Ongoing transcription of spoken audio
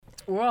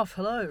We're off,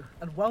 hello,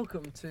 and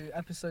welcome to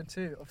episode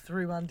 2 of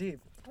 3 Man Deep.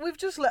 We've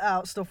just let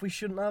out stuff we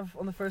shouldn't have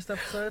on the first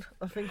episode,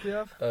 I think we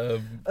have.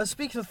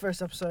 Speaking of the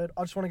first episode,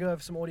 I just want to go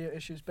over some audio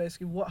issues.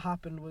 Basically, what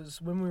happened was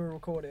when we were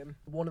recording,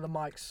 one of the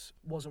mics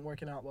wasn't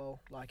working out well,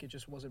 like it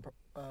just wasn't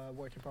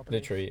working properly.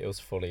 Literally, it was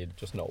fully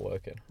just not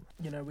working.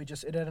 You know, it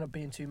ended up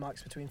being 2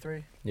 mics between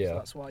 3. Yeah. So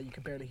that's why you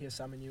could barely hear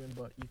Sam and Ewan,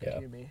 but you could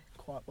hear me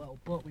quite well.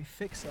 But we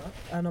fixed that,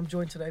 and I'm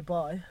joined today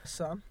by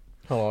Sam.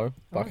 Hello,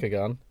 back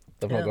again.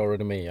 They've not got rid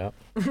of me yet.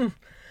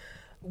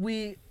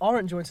 We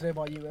aren't joined today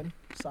by Ewan,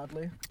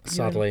 sadly.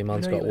 Sadly,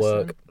 man's got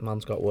work.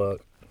 Man's got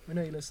work. We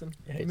know you listen.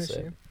 He We miss hates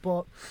it. you.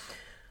 But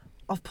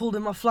I've pulled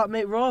in my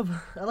flatmate Rob.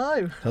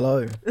 Hello.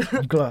 Hello.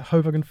 I'm glad.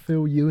 Hope I can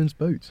fill Ewan's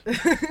boots.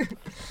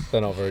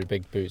 They're not very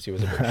big boots. He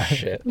was a bit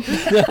shit.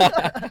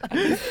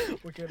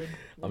 We're kidding.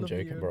 I'm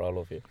joking, bro. I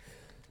love you.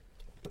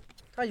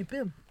 How you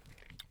been?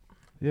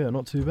 Yeah,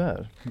 not too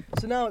bad.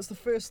 So now this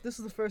is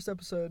the first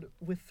episode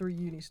with 3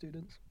 uni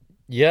students.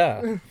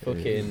 Yeah.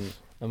 Fucking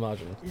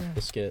imagine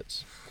the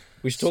skits.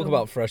 We should talk So-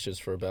 about freshers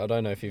for a bit. I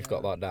don't know if you've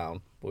got that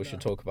down, but we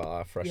should talk about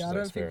our freshers Yeah, I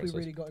don't experiences. think we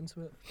really got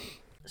into it.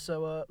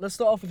 So let's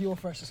start off with your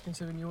freshers,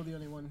 considering you're the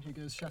only one who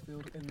goes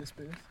Sheffield in this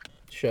booth.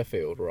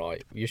 Sheffield,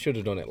 right. You should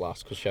have done it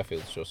last because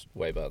Sheffield's just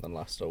way better than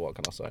Leicester. What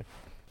can I say?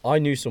 I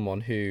knew someone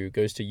who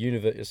goes to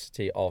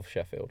University of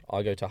Sheffield.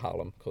 I go to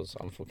Hallam because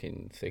I'm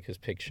fucking thick as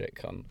pig shit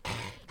cunt.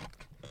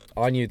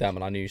 I knew them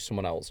and I knew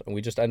someone else, and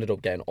we just ended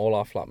up getting all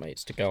our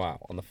flatmates to go out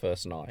on the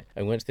first night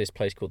and went to this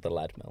place called the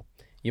Lead Mill.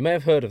 You may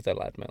have heard of the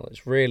Lead Mill.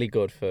 It's really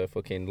good for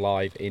fucking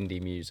live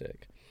indie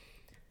music.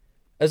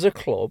 As a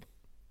club,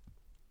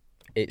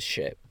 it's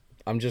shit.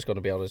 I'm just going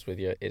to be honest with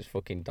you, it's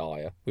fucking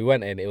dire. We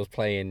went in, it was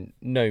playing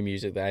no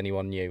music that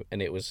anyone knew,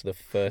 and it was the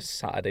first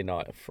Saturday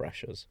night of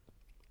freshers.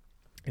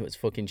 It was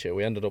fucking chill.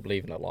 We ended up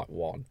leaving at like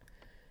 1.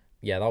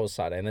 Yeah, that was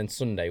Saturday. And then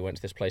Sunday, we went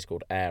to this place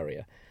called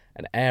Area.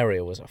 And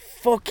Area was a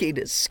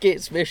fucking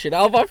skits mission.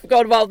 How have I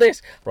forgotten about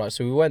this? Right,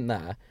 so we went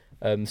there.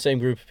 Same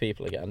group of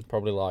people again,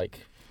 probably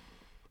like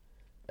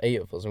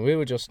 8 of us. And we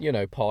were just, you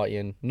know,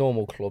 partying,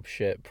 normal club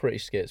shit, pretty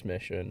skits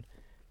mission,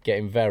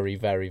 getting very,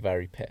 very,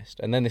 very pissed.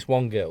 And then this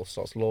one girl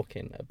starts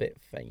looking a bit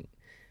faint.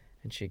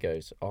 And she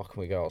goes, oh, can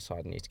we go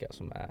outside? I need to get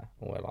some air.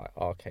 And we're like,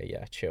 okay,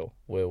 yeah, chill.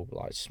 We'll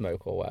like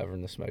smoke or whatever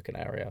in the smoking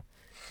area.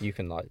 You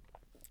can like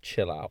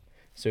chill out.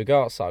 So we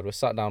go outside. We're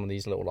sat down on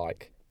these little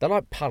like, they're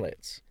like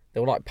pallets. They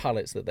were like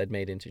pallets that they'd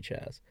made into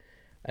chairs.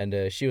 And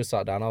she was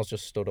sat down. I was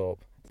just stood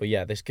up. But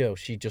yeah, this girl,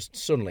 she just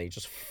suddenly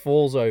just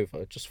falls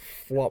over, just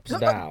flops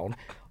down,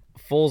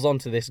 falls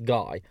onto this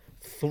guy,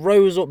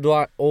 throws up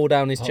all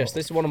down his chest.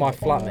 This is one of my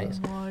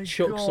flatmates. my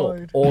Chucks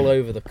God. up all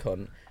over the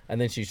cunt. And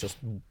then she's just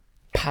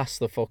passed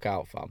the fuck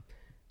out, fam.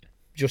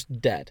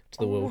 Just dead to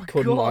the Oh world. my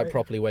Couldn't God. like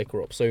properly wake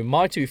her up. So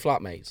my 2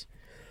 flatmates.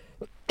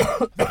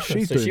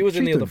 She's So doing, she was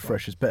in she's the doing other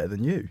freshers better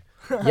than you.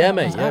 Yeah,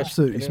 mate. She's Yeah.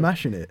 absolutely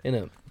smashing it. In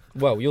it.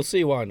 Well, you'll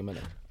see why in a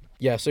minute.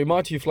 Yeah, so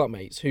my 2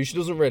 flatmates, who she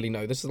doesn't really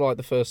know, this is like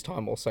the first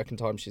time or second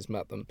time she's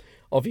met them.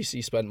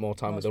 Obviously, spent more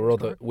time Nice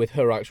with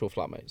her actual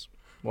flatmates.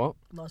 What?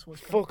 Nice voice.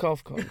 Fuck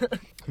off, cunt.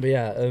 But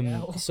yeah,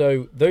 Hell.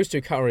 so those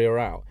 2 carry her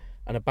out,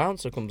 and a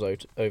bouncer comes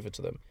over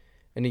to them,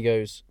 and he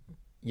goes,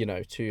 you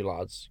know, 2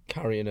 lads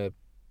carrying a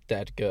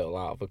dead girl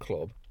out of a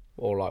club,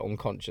 or like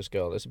unconscious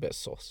girl. It's a bit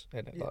sus,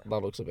 isn't it? Yeah.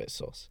 That looks a bit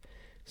sus.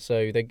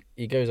 So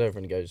he goes over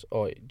and he goes,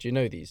 oh, do you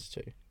know these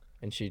 2?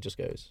 And she just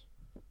goes,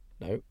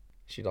 no.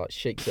 She like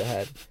shakes her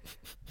head,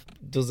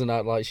 doesn't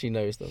act like she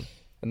knows them.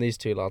 And these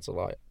 2 lads are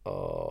like,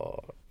 oh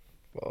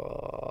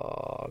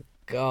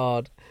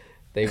God.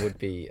 They would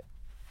be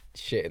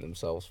shitting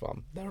themselves,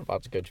 fam. They're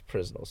about to go to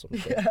prison or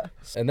something. Yeah.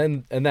 And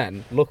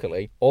then,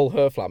 luckily, all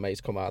her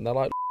flatmates come out and they're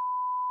like,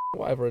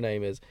 whatever her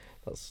name is.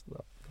 That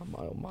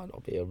might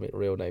not be a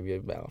real name.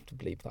 You might have to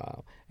bleep that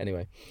out.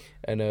 Anyway,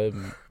 and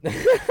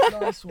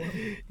Nice one.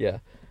 yeah,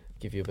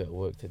 give you a bit of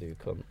work to do,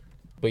 cunt.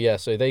 But yeah,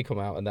 so they come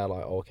out and they're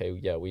like, okay,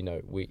 yeah, we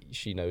know,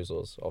 she knows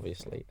us,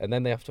 obviously. And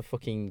then they have to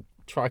fucking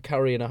try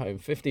carrying her home.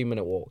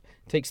 15-minute walk.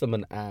 Takes them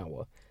an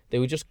hour. They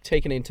were just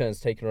taking it in turns,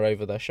 taking her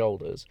over their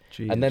shoulders.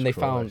 And then they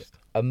found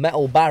a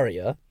metal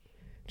barrier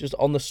just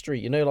on the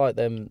street. You know, like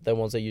them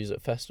ones they use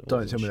at festivals.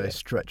 Don't and tell me they shit?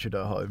 stretched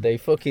her home. They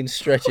fucking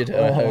stretched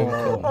her home.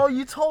 cunt. Oh,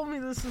 you told me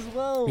this as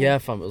well. Yeah,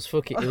 fam, it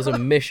was a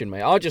mission,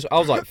 mate. I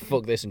was like,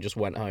 fuck this, and just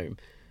went home.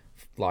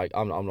 Like,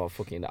 I'm not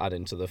fucking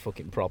adding to the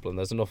fucking problem.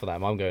 There's enough of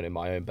them. I'm going in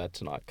my own bed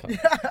tonight,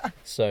 cunt.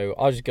 So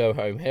I just go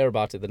home, hear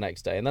about it the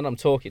next day, and then I'm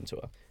talking to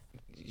her.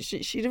 She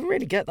didn't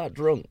really get that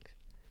drunk.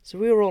 So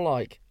we were all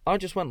like, I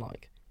just went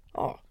like,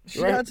 oh.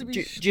 She had to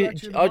be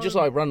stretching I just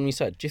home. like randomly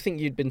said, do you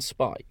think you'd been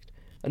spiked?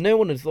 And no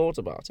one had thought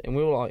about it. And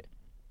we were like,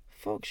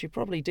 fuck, she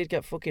probably did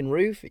get fucking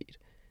roofied.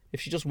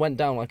 If she just went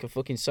down like a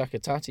fucking sack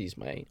of tatties,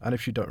 mate. And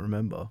if you don't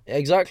remember.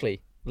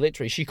 Exactly.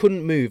 Literally, she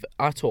couldn't move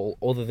at all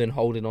other than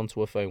holding onto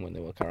her phone when they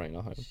were carrying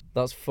her home.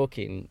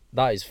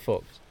 That is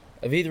fucked.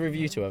 Have either of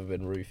you 2 ever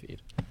been roofied?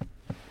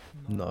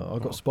 No, I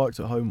got spiked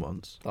at home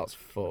once. That's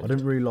fucked. I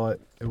didn't really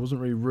it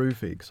wasn't really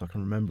roofy because I can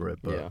remember it,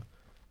 but Yeah.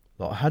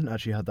 like, I hadn't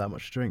actually had that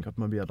much drink. I'd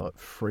maybe had like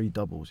 3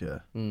 doubles, yeah.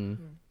 Mm.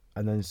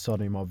 and then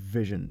suddenly my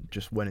vision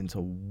just went into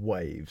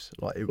waves.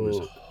 Like, it was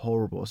Ugh.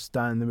 horrible. I was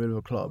standing in the middle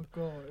of a club, Oh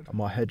God. and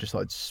my head just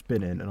started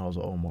spinning, and I was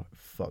like, oh my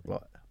fuck,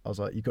 like, I was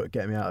like, you got to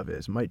get me out of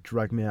it. So mate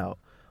dragged me out.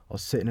 I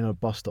was sitting in a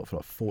bus stop for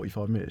like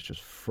 45 minutes,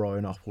 just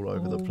throwing up all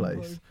over the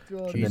place. My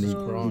God, And then Jesus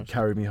no. he Christ.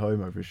 carried me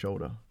home over his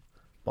shoulder.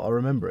 But I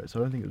remember it, so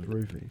I don't think it was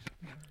roofies.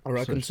 I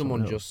reckon it's someone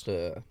something just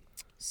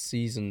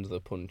seasoned the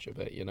punch a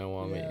bit. You know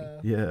what I mean?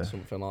 Yeah.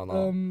 Something like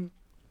that.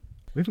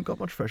 We haven't got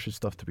much Freshers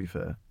stuff, to be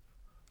fair.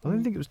 I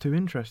don't think it was too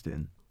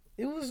interesting.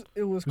 It was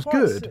was quite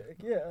good. sick.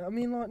 Yeah, I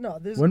mean, like, no,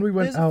 there's When we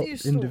went there's a out few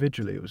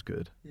individually, it was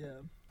good. Yeah,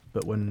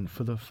 But when,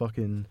 for the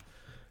fucking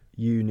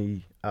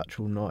uni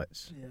actual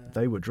nights, yeah,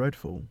 they were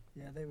dreadful.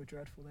 yeah. They were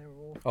dreadful. They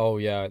were awful. Oh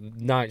yeah,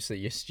 nights that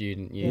your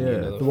student Yeah,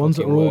 union. are the ones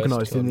that fucking were worst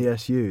organised in cunt. the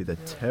SU, they're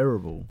Yeah.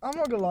 terrible. I'm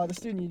not gonna lie, the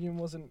student union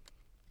wasn't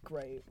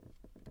great.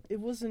 It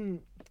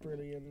wasn't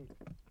brilliant,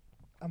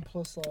 and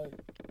plus, like,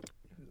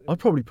 I'd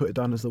probably put it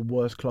down as the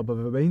worst club I've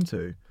ever been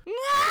to.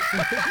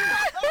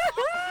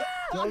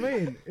 Do you know what I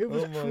mean? It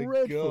was Oh my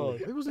dreadful.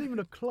 God. It wasn't even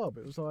a club.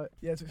 It was like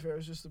yeah, to be fair, it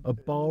was just a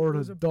bar it and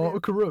was a bit-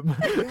 dark room.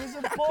 It was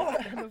a bar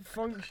and a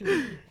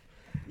function.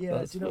 Yeah,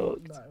 That's do you know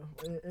what?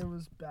 fucked. No, it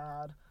was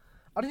bad.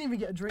 I didn't even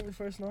get a drink the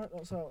first night.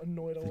 That's how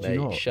annoyed I was. Did you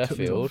Mate, not? It took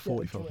me Sheffield-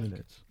 45 Yeah,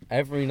 minutes.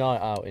 Every night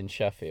out in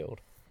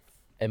Sheffield,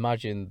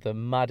 imagine the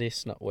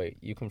maddest night. Wait,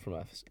 you come from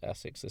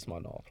Essex, this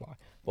might not apply.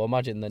 But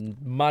imagine the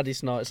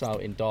maddest nights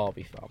out in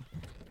Derby, fam.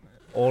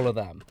 All of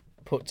them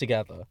put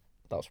together,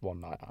 that's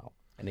one night out.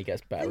 And it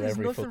gets I think better there's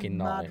every nothing fucking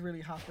mad night.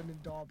 really happened in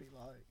Derby,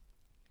 like.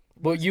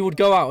 But you would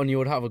go out and you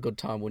would have a good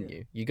time, wouldn't Yeah.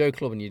 you? You go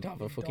club and you'd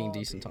have a in fucking Derby,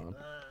 decent time.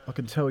 I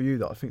can tell you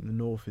that I think the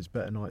North is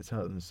better nights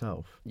out than the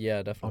South.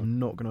 Yeah, definitely. I'm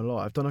not going to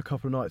lie. I've done a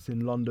couple of nights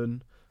in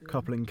London, a Yeah.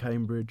 couple in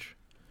Cambridge.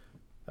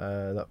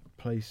 That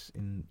place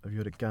in, have you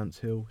heard of Gants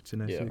Hill? It's in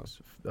Yeah.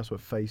 Essex. That's where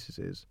Faces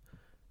is.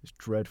 It's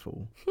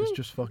dreadful. It's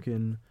just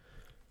fucking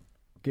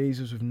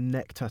geezers with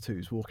neck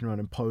tattoos walking around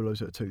in polos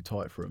that are too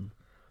tight for them.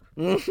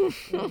 Oh,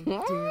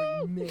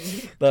 dear me.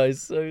 That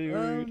is so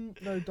rude.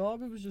 No,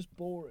 Derby was just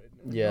boring.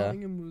 And Yeah.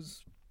 Nottingham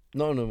was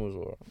Nottingham was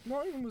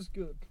alright.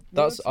 good. We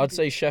That's had some I'd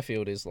say good-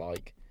 Sheffield is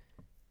like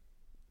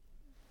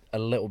a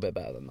little bit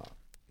better than that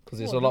because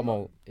it's What, a lot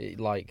they're more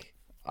like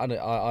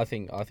I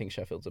think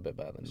Sheffield's a bit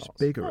better than It's Notts.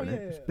 bigger, Oh, isn't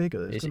it? yeah, It's yeah.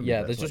 bigger. It's, gonna be yeah,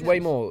 better there's just places. way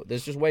more.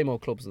 There's just way more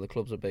clubs and the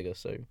clubs are bigger.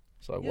 So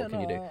Yeah, what can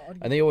you do? I'd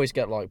And they always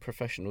get like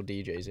professional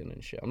DJs in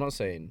and shit. I'm not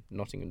saying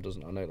Nottingham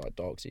doesn't. I know like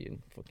Darksea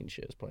and fucking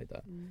shit has played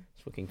there. Mm.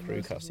 It's fucking And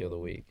Nice Crewcast as the other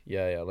well. week.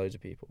 Yeah, loads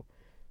of people.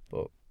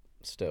 But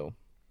still.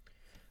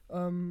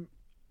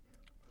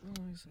 What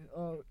was it?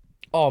 Oh,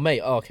 Oh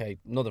mate, okay,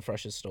 another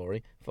Freshers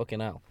story. Fucking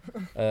hell.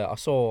 I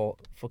saw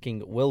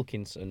fucking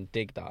Wilkinson,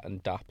 Dig That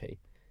and Dappy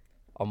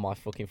on my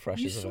fucking you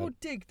Freshers saw event.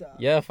 Dig That?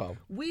 Yeah, fam.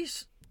 We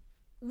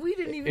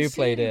didn't even Who see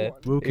played it?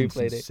 anyone. Who played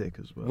Wilkinson's it? sick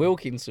as well.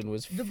 Wilkinson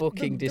was The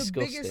fucking biggest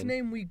disgusting.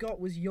 name we got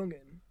was Youngin,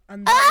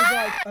 and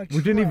that was like a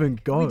We didn't trek. even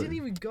go. We didn't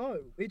even go.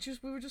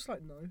 We were just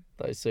like no.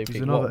 That is so There's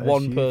peak. another What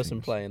one SU person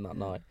things. playing that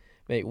night,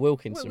 mate? Wait,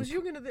 Wilkinson. was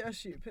Youngin at the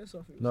SU? Piss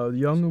off. It was- No, the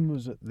young one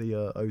was at the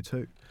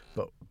O2,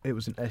 but it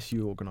was an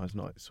SU organised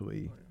night, so we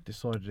Oh, yeah.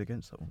 decided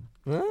against that one.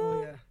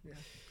 Oh yeah.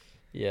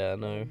 Yeah,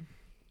 no.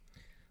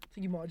 I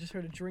think you might have just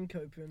heard a drink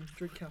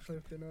cafe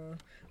open.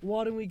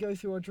 Why don't we go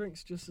through our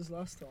drinks just as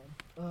last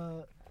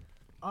time?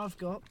 I've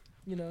got,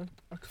 a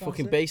classic.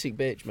 Fucking basic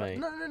bitch, mate.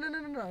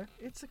 No.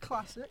 It's a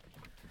classic.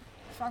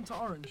 Fanta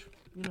orange.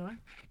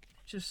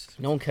 Just.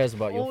 No one cares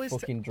about your Always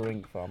fucking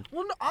drink, fam.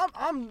 Well, no,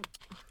 I'm.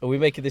 Are we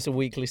making this a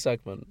weekly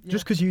segment? Yeah.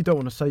 Just because you don't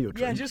want to say your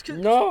Yeah, drink. just 'cause.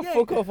 No, yeah,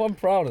 fuck off. I'm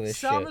proud of this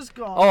Sam shit. has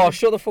got. Oh,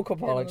 shut the fuck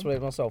up, Yeah, I'll man. explain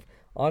it myself.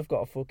 I've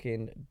got a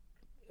fucking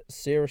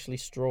seriously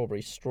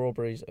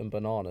strawberries and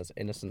bananas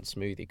innocent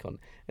smoothie cunt,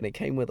 and it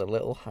came with a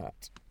little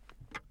hat.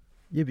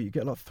 Yeah, but you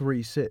get like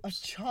 3 A sips.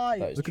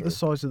 child. That is Look true. at the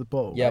size of the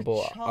bottle. Yeah, A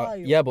but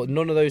child.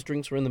 none of those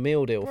drinks were in the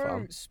meal deal, Bro,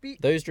 fam.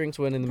 speak. Those drinks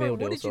weren't in the Bro, meal what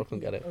deal, did so I you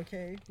couldn't eat? get it.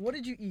 Okay, what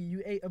did you eat?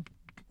 You ate a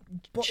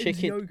Buttons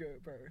Chicken-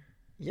 yogurt, bro.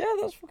 Yeah,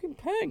 that's fucking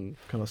peng.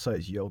 Can I say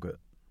it's yogurt?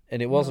 And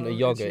it wasn't No, a it's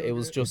yogurt. It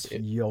was yogurt. just.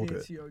 It's yogurt.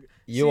 It's yogurt.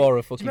 You See, are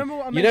a do fucking. you remember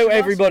what I You know mentioned last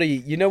everybody.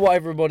 You know what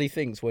everybody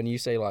thinks when you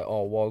say like,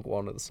 "Oh,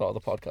 wagwan" at the start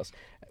of the podcast.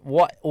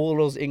 What all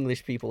those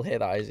English people hear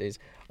that is,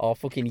 "Oh,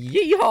 fucking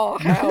yeehaw,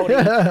 howdy."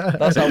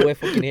 That's how we're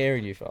fucking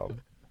hearing you,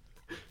 fam.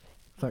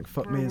 Thank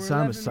fuck Bro, me and we're Sam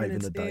are 11 saving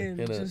the minutes day. in,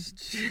 Innit?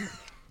 just-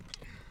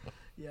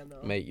 yeah,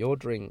 no. Mate, your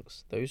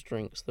drinks, those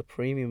drinks, the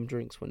premium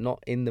drinks were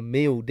not in the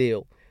meal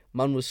deal.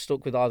 Man was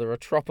stuck with either a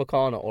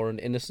Tropicana or an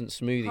innocent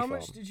smoothie, How fam.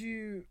 much did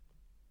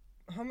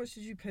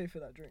you pay for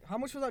that drink? How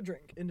much was that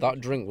drink?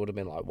 That drink would have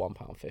been like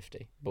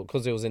 £1.50, but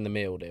because it was in the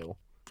meal deal,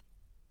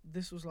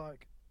 This was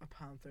like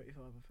 £1.35, I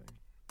think.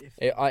 If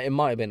it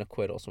might have been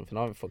 £1 or something.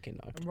 I don't fucking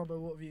know. and Robbo,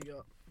 what have you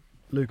got?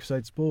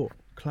 Lucasade Sport,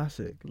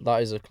 classic.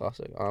 That is a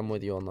classic. I'm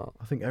with you on that.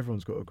 I think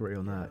everyone's got to agree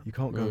on that. You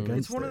can't go Mm. against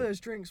It's one it. of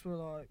those drinks where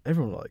like,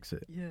 Everyone likes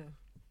it. yeah,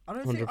 I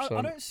don't think I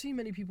 100%. don't see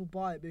many people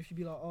buy it. But if you'd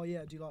be like, oh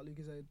yeah, do you like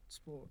Lucozade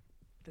Sport?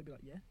 They'd be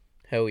like, yeah.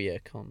 Hell yeah,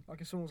 con.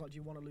 Like if someone's like, do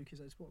you want a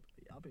Lucozade Sport?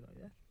 Yeah, I'll be like,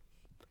 yeah.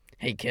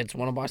 Hey kids,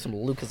 want to buy some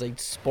Lucozade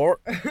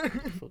Sport?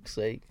 Fuck's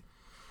sake.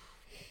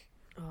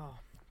 Oh,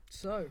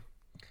 so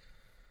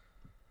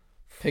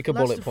Pick a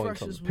bullet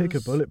point. Pick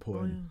a bullet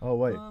point. Oh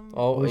wait.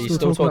 Are you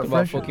still talking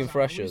about fucking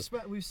freshers?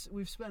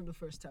 We've spent the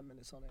first 10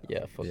 minutes on it.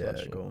 Yeah, fuck that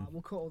shit. Go on.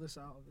 We'll cut all this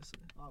out, obviously.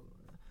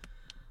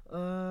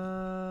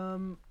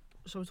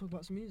 Shall we talk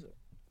about some music?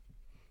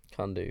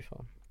 Can do,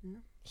 fam. Yeah.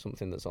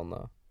 Something that's on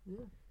there.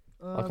 Yeah.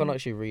 I can't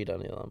actually read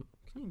any of them.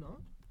 Can you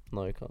not?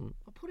 No, you can't.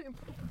 I put it in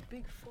proper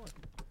big font.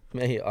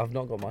 Mate, I've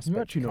not got my. Can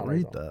you actually not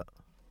read that?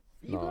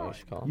 No,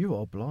 you can't. You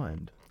are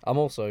blind. I'm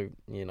also,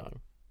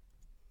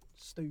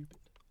 stupid.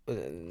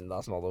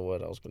 That's not the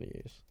word I was going to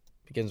use.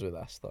 Begins with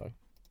S though.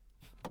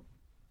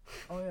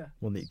 Oh yeah.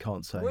 One that you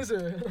can't say. What is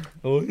it?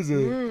 What is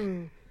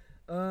it?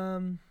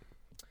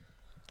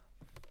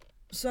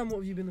 Sam, what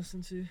have you been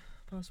listening to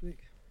past week?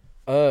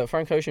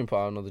 Frank Ocean put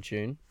out another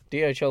tune.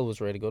 DHL was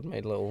really good.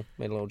 Made a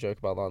little joke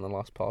about that in the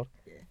last pod.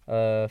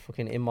 Yeah.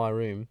 Fucking In My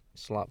Room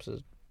slaps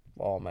as.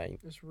 Oh mate.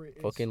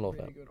 Fucking love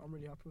it. Good. I'm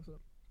really happy with it.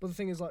 But the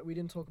thing is, like, we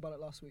didn't talk about it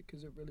last week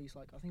because it released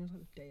I think it was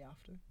the day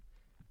after.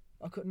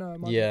 It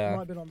might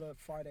have been on the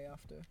Friday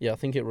after. Yeah, I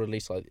think it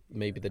released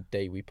maybe the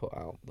day we put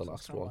out the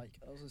last one.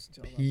 I was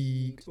listening to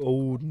Peak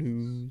old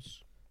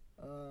news.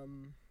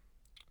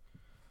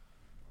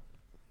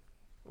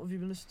 What have you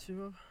been listening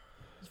to, Rob?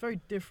 It's very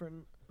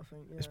different, I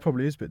think. Yeah. It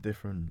probably is a bit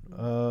different.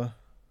 I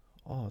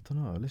don't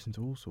know. I listen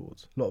to all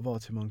sorts. A lot of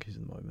Arctic Monkeys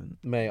at the moment.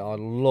 Mate, I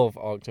love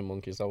Arctic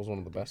Monkeys. That was one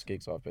of the best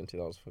gigs I've been to.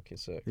 That was fucking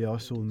sick. Yeah, I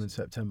saw them in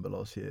September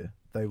last year.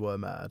 They were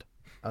mad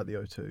at the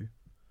O2.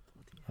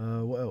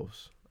 What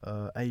else?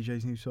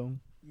 AJ's new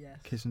song. Yes.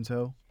 Kiss and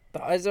Tell.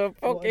 That is a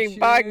fucking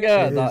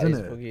banger. That is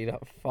fucking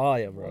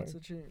fire, bro. That's a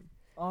tune.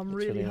 I'm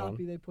really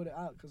happy they put it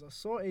out because I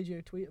saw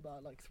AJ tweet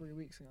about it 3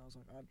 weeks ago. I was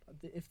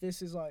like, if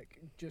this is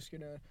just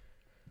gonna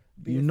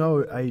be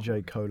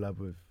AJ collab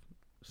with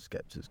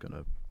Skepta's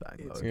gonna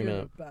bang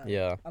low. Bang.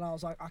 Yeah. And I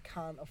was like, I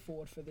can't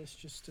afford for this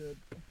just to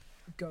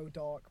go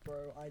dark,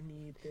 bro. I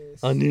need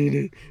this. I need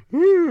it.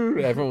 Woo!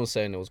 Everyone was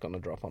saying it was gonna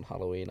drop on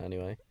Halloween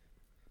anyway.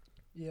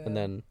 Yeah. And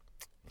then,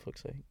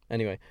 fuck's sake.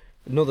 Anyway,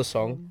 another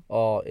song.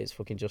 It's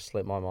fucking just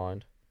slipped my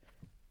mind.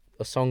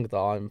 A song that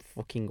I'm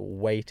fucking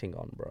waiting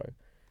on, bro.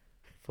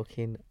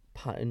 Fucking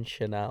Pattern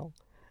Chanel.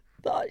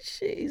 That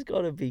shit is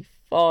gonna be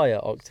fire,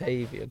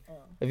 Octavian.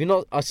 Have you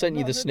not? I sent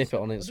you the snippet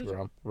on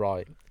Instagram,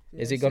 right?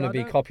 Yeah, is it gonna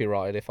be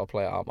copyrighted if I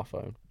play it out my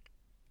phone?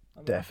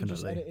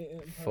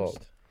 Definitely. Fuck.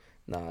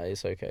 Nah,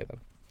 it's okay then.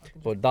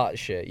 But that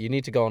shit, you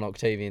need to go on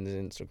Octavian's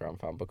Instagram,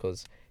 fam,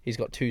 because he's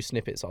got 2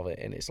 snippets of it,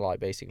 and it's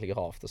basically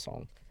half the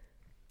song,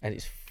 and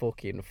it's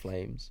fucking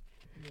flames.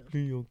 Yeah.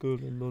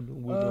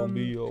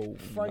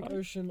 Frank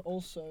Ocean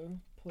also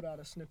put out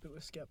a snippet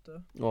with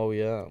Skepta. Oh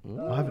yeah.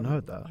 I haven't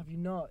heard that. Have you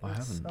not? I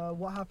haven't.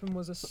 What happened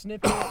was a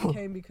snippet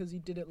came because he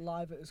did it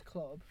live at his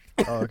club.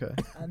 Oh, okay.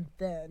 And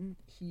then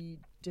he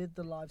did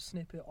the live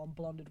snippet on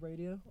Blonded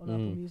Radio on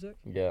Apple Music.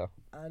 Yeah.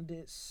 And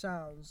it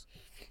sounds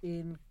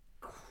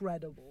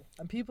incredible.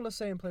 And people are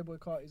saying Playboi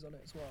Carti's on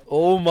it as well.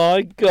 Oh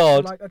my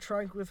god. So, a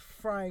track with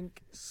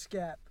Frank,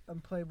 Skep,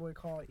 and Playboi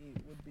Carti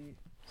would be.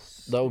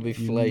 That would be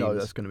flames.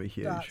 That's going to be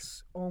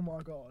huge. Oh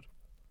my god.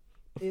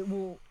 It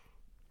will.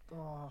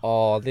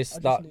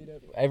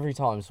 Every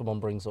time someone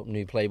brings up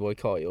new Playboi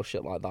Carti or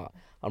shit like that,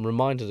 I'm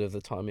reminded of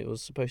the time it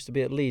was supposed to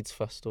be at Leeds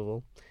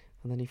Festival,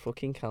 and then he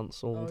fucking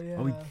cancelled. Oh, yeah.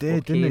 Oh, he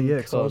did, didn't he? Yeah,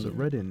 because I was at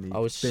Reading. I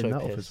was so pissed.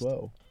 Off as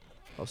well.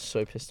 I was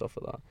so pissed off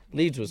at that.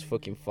 Leeds was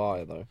fucking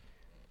fire though.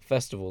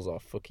 Festivals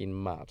are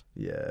fucking mad.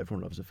 Yeah,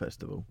 everyone loves a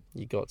festival.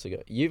 You got to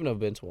go. You've never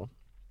been to one.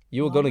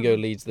 You were gonna go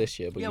Leeds this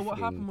year, but what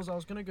happened was I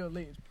was gonna go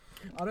Leeds.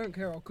 I don't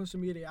care. I'll cuss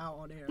media out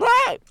on here.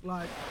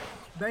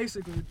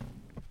 Basically.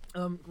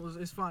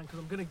 It's fine because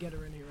I'm gonna get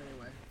her in here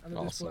anyway, and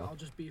at this point I'll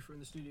just beef her in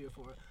the studio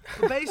for it.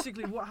 But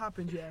basically, what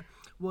happened,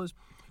 was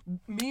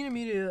me and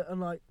Amelia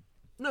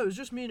it was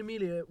just me and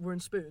Amelia were in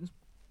Spoons,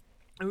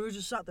 and we were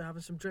just sat there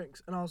having some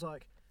drinks, and I was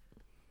like,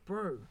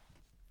 bro,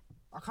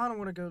 I kind of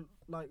want to go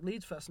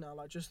Leeds Fest now.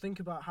 Just think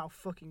about how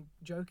fucking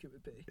joke it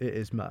would be. It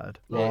is mad.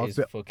 I'll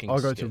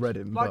go to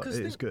Reading, but it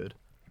is good.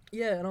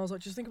 Yeah, and I was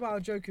like, just think about how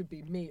joke it would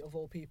be. Me of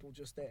all people,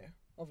 just there,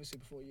 obviously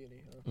before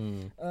uni.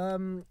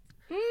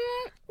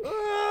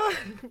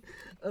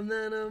 And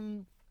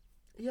then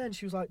and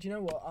she was like, do you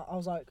know what? I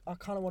was like, I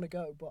kind of want to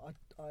go, but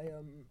I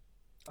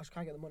just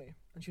can't get the money.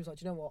 And she was like,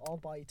 do you know what? I'll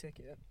buy you a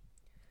ticket,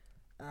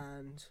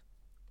 and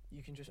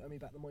you can just owe me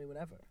back the money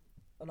whenever.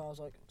 And I was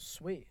like,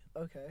 sweet,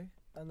 okay.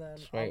 And then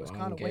I was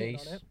kind of waiting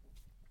on it.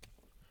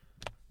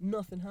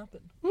 Nothing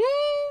happened.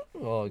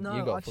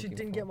 She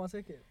didn't get my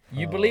ticket.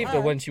 You believed her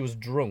when she was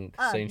drunk,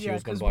 saying she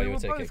was going to buy you a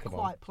ticket. We were both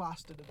quite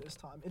plastered at this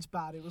time. It's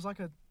bad. It was I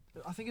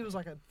think it was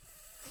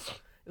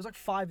it was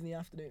 5 in the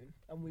afternoon,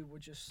 and we were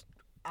just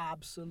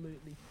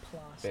absolutely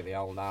plastered. Bit the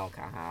old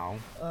alcohol.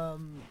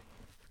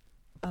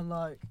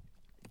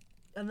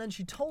 And then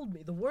she told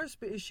me, the worst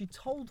bit is she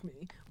told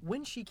me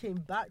when she came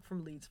back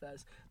from Leeds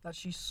Fest that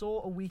she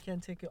saw a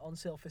weekend ticket on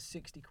sale for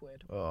 60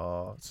 quid.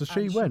 Oh, so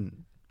she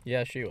went?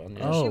 Yeah, she went.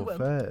 Yeah. Oh,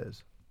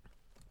 fairs.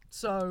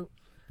 So,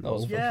 that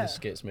was fucking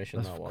Skit's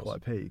mission. That was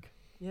quite peak.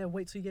 Yeah,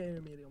 wait till you get here,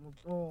 Amelia.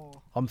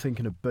 I'm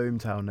thinking of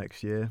Boomtown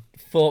next year.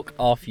 Fuck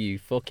off, you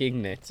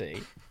fucking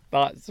nitty.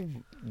 That's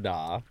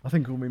nah. I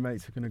think all my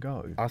mates are gonna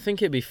go. I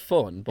think it'd be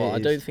fun, but It I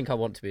don't is. think I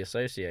want to be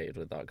associated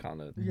with that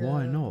kind of. Yeah.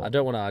 Why not? I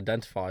don't want to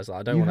identify as that.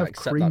 I don't You want to have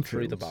accept that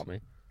truth Creamfields about me.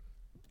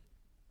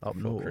 Up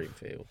Fuck north.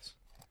 Creamfields.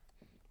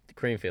 The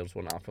Creamfields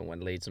won't happen when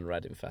Leeds and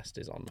Reading Fest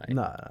is on, mate.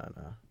 Nah.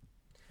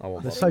 I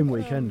won't The bother. same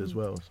weekend as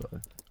well. So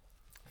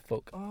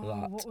Fuck Oh,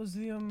 that. what was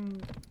the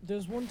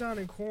There's one down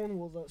in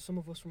Cornwall that some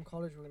of us from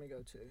college were gonna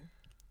go to.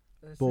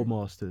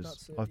 Boardmasters.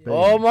 That's it, I've yeah. been.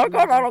 Oh my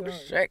god, I Did look you go?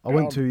 sick. I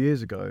went 2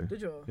 years ago.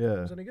 Did you?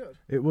 Yeah. Was any good?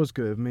 It was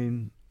good. I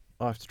mean,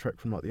 I have to trek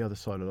from like the other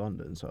side of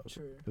London, so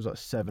True. it was like a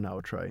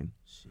 7-hour train,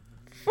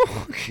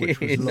 Fucking which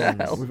was long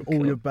hell. with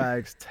all your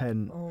bags,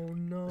 tent, Oh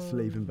no.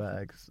 sleeping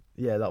bags.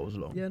 Yeah, that was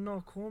long. Yeah,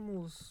 no,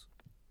 Cornwall's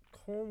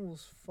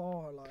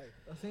far. Like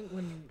I think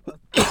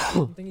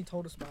I think he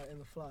told us about it in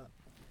the flat.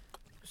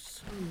 It was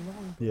so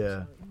long. Bro. Yeah.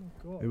 It's like,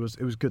 oh my god.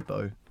 It was good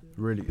though.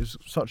 Really, it was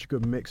such a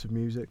good mix of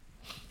music.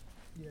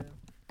 Yeah.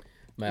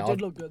 Mate, It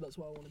did look good. That's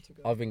why I wanted to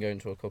go. I've been going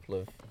to a couple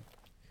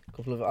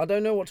of. I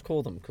don't know what to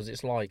call them because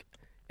it's like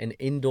an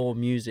indoor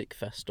music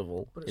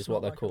festival But it's is what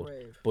not they're like a called,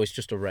 rave. but it's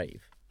just a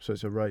rave. So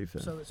it's a rave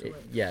then. So it's a rave.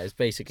 Yeah, it's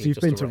basically So you've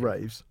just been a to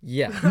rave. raves?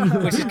 Yeah,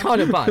 which is kind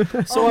of bad.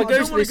 So I don't go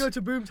to want this. to go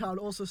to Boomtown.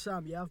 Also,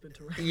 Sam. Yeah, I've been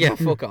to rave. Yeah,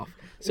 fuck off.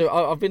 So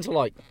I've been to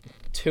like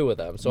 2 of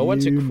them. So I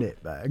went to.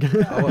 Unit bag.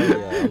 Oh,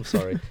 yeah, I'm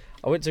sorry.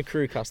 I went to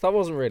Crewcast. That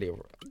wasn't really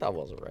that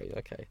was a rave.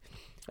 Okay.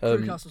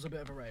 Crewcast was a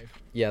bit of a rave.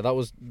 Yeah,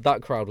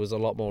 that crowd was a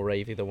lot more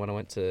ravey than when I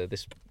went to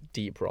this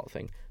Deep Rock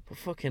thing. But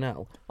fucking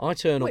hell, I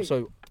turn up Wait.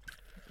 so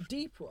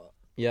Deep what?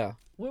 yeah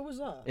Where was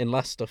that? in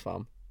Leicester,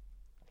 fam.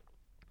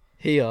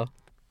 Here.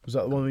 Was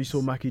that the one where you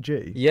saw Mackie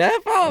G? Yeah,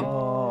 fam.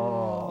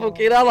 Oh.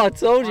 Fucking hell, I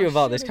told you I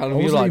about this should've- kind I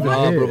of. You're wasn't like, even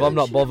nah, here. bro, I'm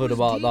not Shit bothered was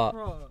about Deep that.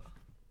 Rock.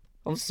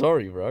 I'm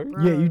sorry, bro.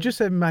 Yeah, you just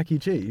said Mackie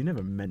G. You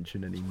never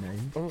mentioned any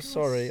names. I'm God's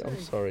sorry. I'm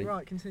sake. sorry.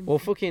 Right, continue. Well,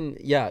 fucking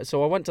yeah.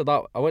 So I went to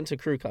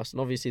Crewcast,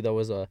 and obviously there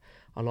was a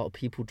lot of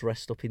people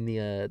dressed up in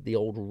the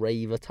old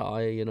rave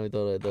attire, you know,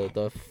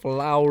 the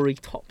flowery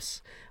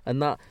tops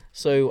and that.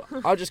 So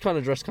I just kind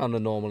of dressed kind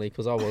of normally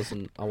because I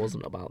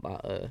wasn't about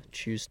that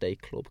Tuesday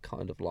club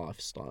kind of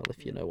lifestyle,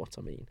 if you know what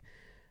I mean.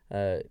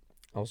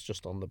 I was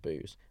just on the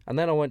booze, and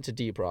then I went to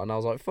Deep Rock, and I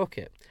was like, fuck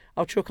it,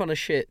 I'll chuck on a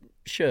shit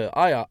shirt.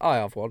 I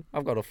have one.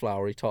 I've got a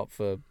flowery top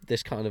for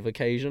this kind of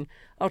occasion.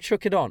 I'll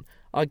chuck it on.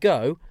 I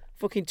go,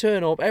 fucking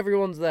turn up.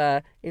 Everyone's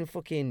there in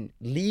fucking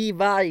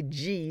Levi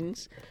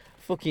jeans,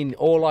 fucking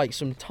or like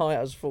some tight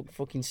as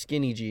fucking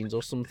skinny jeans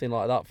or something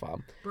like that,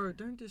 fam. Bro,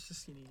 don't diss the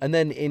skinny. And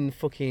then in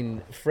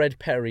fucking Fred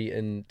Perry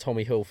and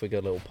Tommy Hilfiger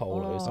little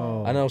polos,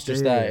 Oh, and I was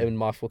just dear. there in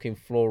my fucking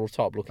floral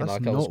top, looking That's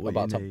like I was not what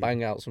about you to need.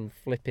 bang out some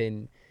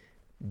flipping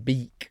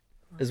beak,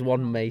 as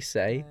one may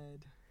say.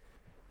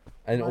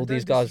 And Man, all don't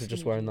these diss guys the were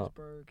just skinny wearing jeans, that.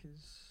 Bro,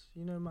 'cause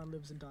you know man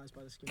lives and dies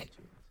by the skinny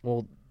jeans.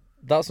 Well,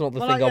 that's not the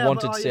Well, thing like, I yeah,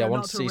 wanted but, to see. yeah, I not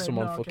wanted to to see rip,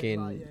 someone no, okay,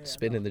 fucking right, yeah,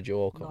 spinning the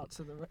jaw. Not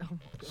to the. Oh my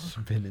god.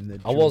 Spin in the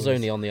I was jaws.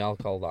 only on the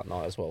alcohol that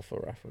night as well, for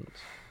reference.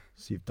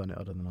 So you've done it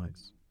other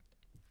nights.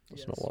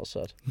 That's Yes. not what I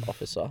said,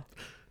 officer.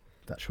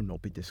 That shall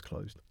not be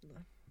disclosed.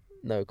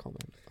 No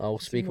comment. I'll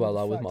Just speak ignore about the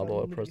that with fact my I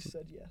lawyer literally present.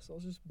 said yes. I'll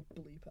just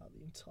bleep out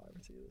the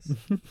entirety of this.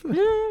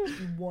 Just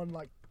do one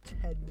like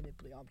 10-minute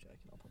bleep. I'm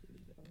joking. I'll probably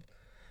leave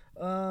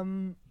it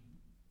on.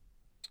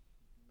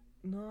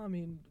 No, I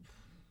mean.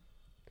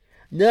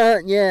 No,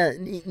 yeah,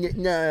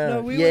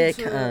 No, we yeah, went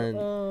to.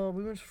 can.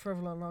 We went to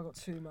Foreverland and I got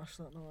 2 mashed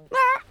that night.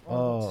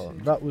 Oh,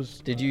 that was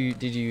Did you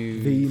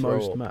the throw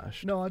most up?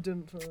 mashed. No, I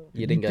didn't.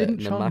 You didn't get the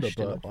chunder, mashed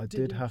but I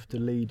did have to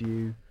lead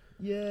you.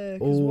 Yeah,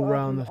 'cause all what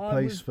round happened, the I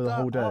place was for the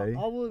whole day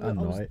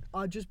and was, night.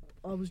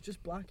 I was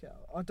just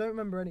blackout. I don't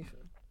remember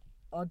anything.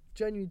 I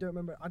genuinely don't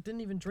remember. I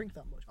didn't even drink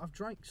that much. I've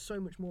drank so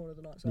much more than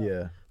the nights out.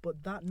 Yeah.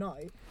 But that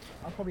night,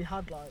 I probably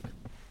had like,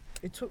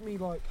 it took me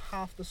like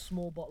half the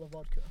small bottle of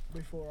vodka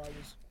before I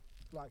was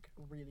like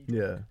really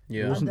drunk. Yeah.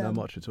 Yeah. It wasn't And that then-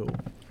 much at all.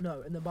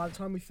 No, and then by the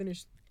time I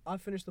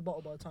finished the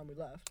bottle by the time we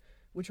left,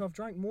 which I've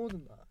drank more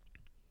than that.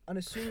 And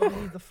as soon as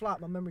we leave the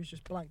flat, my memory's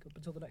just blank up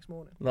until the next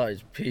morning. That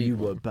is peak. You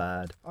were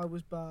bad. I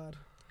was bad.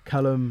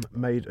 Callum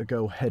made a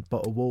girl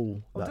headbutt a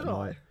wall Oh, that did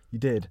night. I? You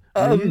did.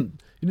 No, you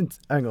didn't.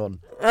 Hang on.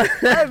 I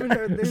haven't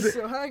heard this,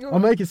 so hang on. I'll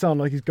make it sound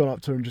like he's gone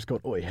up to her and just gone,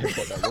 "Oi,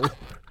 headbutt that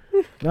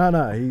wall."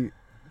 No, he.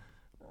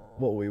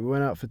 We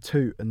went out for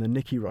 2 and the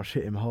Nicky rush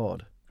hit him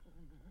hard.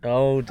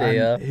 Oh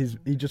dear. And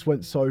he just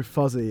went so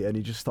fuzzy and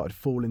he just started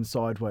falling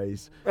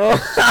sideways.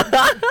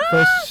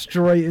 Fell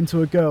straight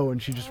into a girl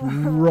and she just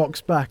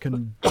rocks back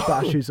and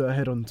bashes her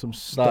head on some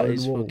stone That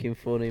is wall. fucking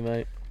funny,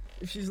 mate.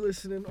 If she's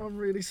listening, I'm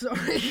really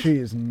sorry. She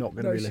is not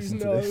going to No, be she's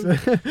listening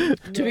to this.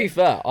 To be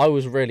fair, I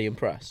was really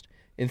impressed.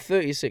 In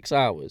 36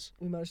 hours,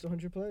 We managed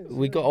 100 plays.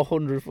 we got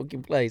 100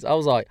 fucking plays. I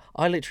was like,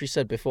 I literally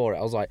said before it,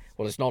 I was like,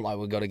 well, it's not like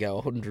we're going to get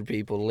 100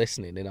 people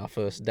listening in our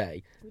first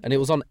day. And it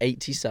was on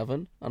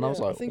 87. And I was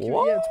like, I think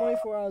what?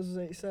 24 hours was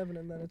 87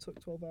 and then it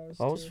took 12 hours.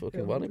 I was to fucking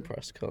get well 100.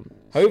 impressed, cunt.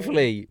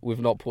 Hopefully,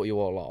 we've not put you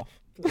all off.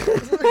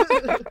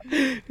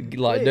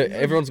 Like, no,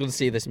 everyone's going to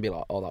see this and be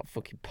like, oh, that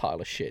fucking pile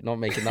of shit. Not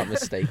making that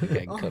mistake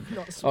again, I'm cunt.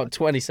 not Oh, sweating.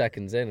 20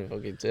 seconds in and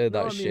fucking turn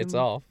No, that I shit mean-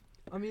 off.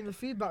 I mean, the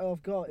feedback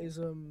I've got is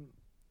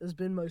has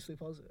been mostly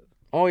positive.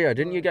 Oh yeah,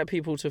 didn't you get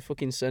people to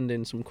fucking send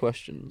in some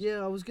questions?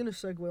 Yeah, I was gonna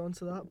segue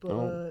onto that,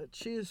 but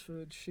cheers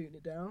for shooting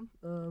it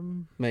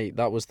down. Mate,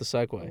 that was the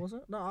segue. Was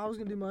it? No, I was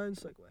gonna do my own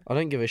segue. I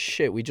don't give a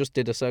shit. We just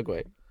did a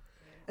segue.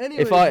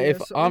 Anyway,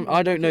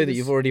 I don't know that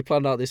you've already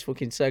planned out this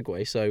fucking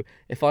segue. So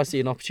if I see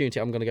an opportunity,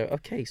 I'm gonna go.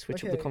 Okay,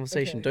 switch up the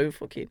conversation. Okay. Don't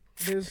fucking.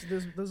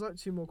 There's like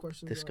 2 more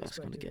questions. This guy's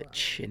gonna get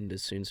chinned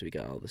as soon as we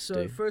get out of the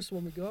So stew. first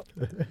one we got: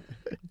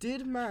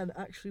 did man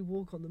actually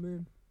walk on the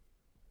moon?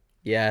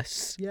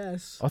 Yes.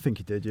 Yes. I think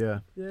he did. Yeah.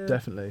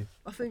 Definitely.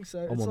 I think so.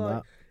 I'm It's on like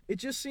that. it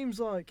just seems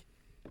like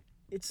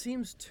it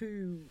seems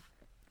too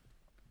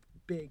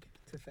big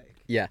to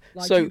fake. Yeah.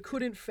 Like So you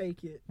couldn't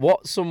fake it.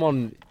 what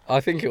someone, I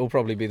think it will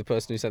probably be the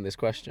person who sent this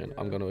question,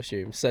 I'm going to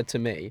assume, said to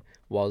me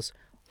was,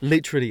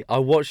 literally, I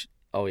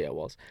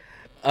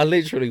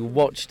literally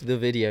watched the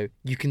video.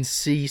 You can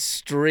see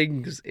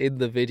strings in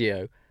the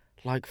video.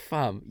 Like,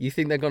 fam, you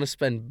think they're going to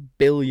spend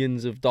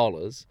billions of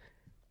dollars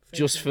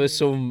just for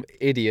some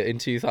idiot in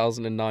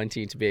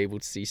 2019 to be able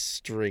to see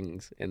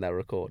strings in their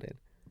recording?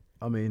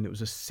 I mean, it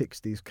was a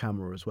 60s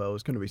camera as well.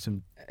 It's going to be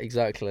some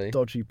Exactly.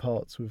 dodgy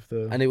parts with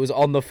the... And it was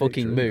on the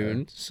fucking picture in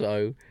moon,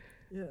 so,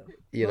 Yeah.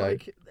 you know,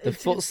 Like, the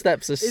it's-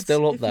 footsteps are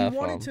still up there, If you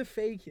wanted fam. to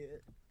fake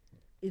it,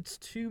 it's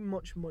too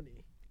much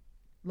money.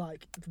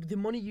 Like the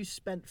money you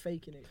spent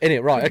faking it. In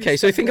it, right? Could you Okay,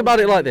 so spend think more about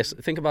it money?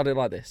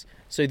 like this.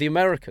 So the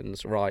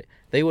Americans, right?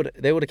 They would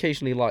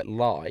occasionally like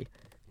lie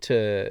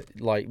to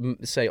like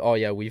say, oh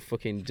yeah, we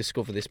fucking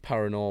discovered this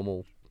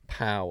paranormal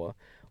power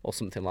or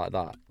something like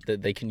that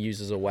they can use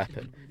as a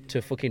weapon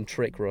to fucking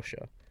trick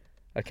Russia.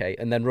 Okay,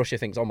 and then Russia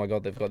thinks, oh my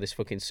god, they've got this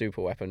fucking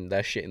super weapon.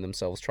 They're shitting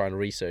themselves trying to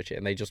research it,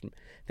 and they're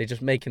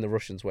just making the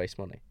Russians waste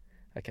money.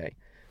 Okay,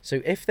 so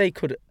if they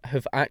could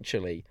have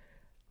actually.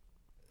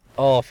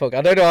 Oh, fuck,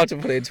 I don't know how to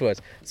put it into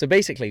words. So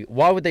basically,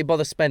 why would they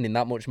bother spending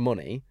that much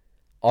money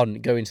on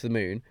going to the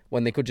moon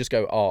when they could just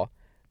go,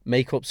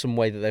 make up some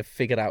way that they've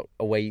figured out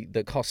a way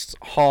that costs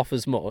half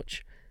as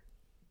much,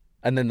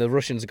 and then the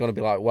Russians are going to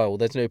be like, well,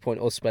 there's no point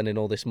us spending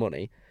all this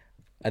money,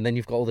 and then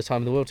you've got all the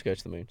time in the world to go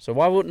to the moon. So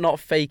why would not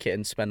fake it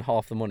and spend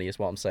half the money is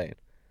what I'm saying.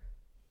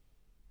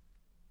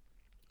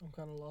 I'm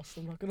kind of lost,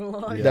 I'm not going to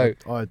lie. Yeah,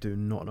 No. I do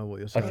not know what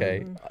you're saying.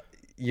 Okay,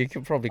 you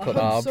could probably cut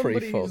that I hope out. I'm pretty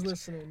somebody who's fucked.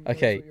 listening knows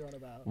Okay. what you're on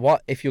about.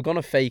 What if you're going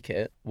to fake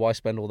it, why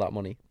spend all that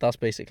money? That's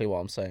basically what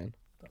I'm saying.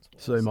 That's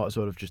what So I they said. might as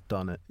well have just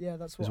done it. Yeah,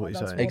 that's is what, what you're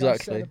that's saying. what I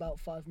Exactly. said about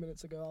 5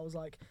 minutes ago. I was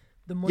like,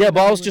 the money. Yeah,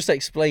 but that I was they just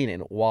explaining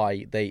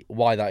why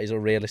that is a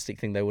realistic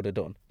thing they would have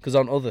done. Because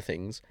on other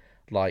things,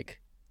 like,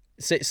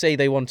 say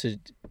they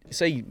wanted,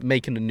 say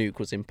making a nuke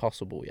was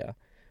impossible, yeah,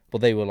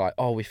 but they were like,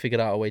 oh, we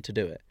figured out a way to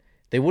do it.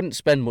 They wouldn't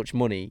spend much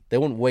money. They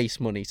wouldn't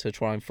waste money to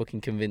try and fucking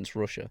convince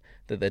Russia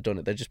that they'd done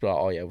it. They'd just be like,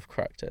 oh yeah, we've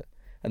cracked it.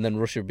 And then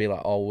Russia would be like,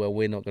 oh well,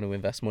 we're not going to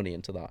invest money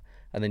into that.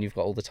 And then you've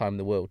got all the time in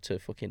the world to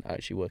fucking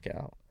actually work it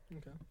out.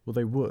 Okay. Well,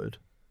 they would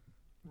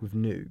with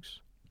nukes.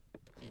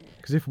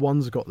 Because if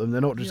one's got them,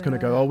 they're not just going to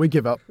go, Yeah. oh, we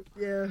give up.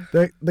 Yeah.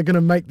 They're going to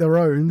make their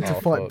own to Oh,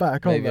 fight fuck.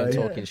 back, aren't Maybe I'm they?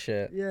 talking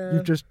shit. Yeah.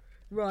 You've just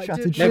right.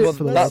 chatted dude, shit No,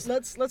 for but the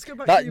let's go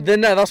back to you.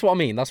 No, that's what I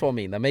mean. That's what I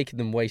mean. They're making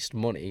them waste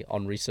money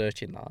on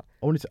researching that.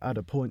 I wanted to add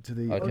a point to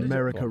the Okay.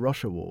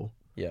 America-Russia war.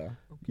 Yeah.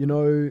 You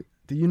know,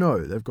 do you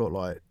know they've got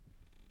like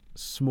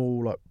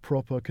small, like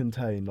proper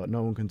contained, like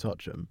no one can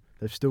touch them.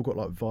 They've still got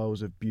like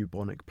vials of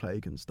bubonic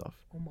plague and stuff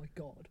Oh my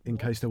god. in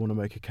case they want to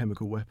make a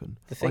chemical weapon.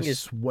 The thing I is-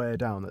 swear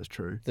down that's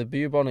true. The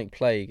bubonic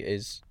plague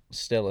is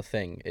still a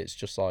thing. It's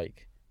just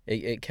like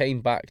it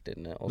came back,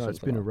 didn't it? Or No, it's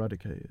something been like-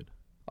 eradicated.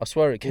 I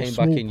swear it Or came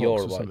back in smallpox Europe.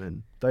 or Like,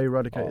 something. They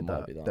eradicated it might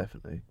that, be that.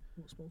 definitely.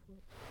 What's more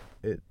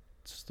for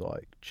It's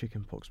like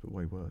chickenpox, but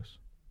way worse.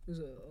 it? Is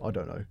it? I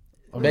don't know.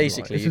 I don't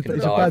Basically, know. you It's can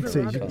a die bad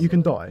from disease. it. You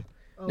can die.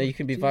 Oh, no, you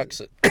can be Jesus.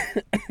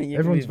 vaccinated.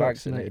 Everyone's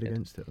vaccinated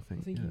against it, I I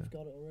think. think Yeah. you've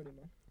got it already,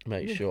 man.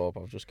 Mate, sure up.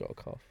 I've just got a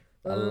cough.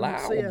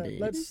 Allow so yeah, me.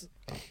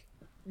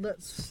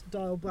 let's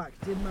dial back.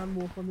 Did man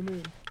walk on the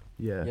moon?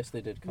 Yeah. Yes,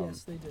 they did. Come.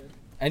 Yes, they did.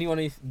 Anyone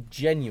who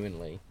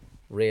genuinely,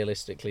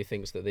 realistically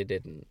thinks that they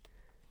didn't,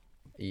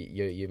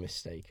 you're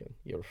mistaken.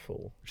 You're a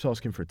fool. Just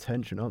asking for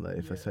attention, aren't they,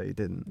 if they Yeah. say you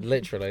didn't?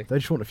 Literally, They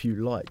just want a few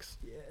likes.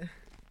 Yeah.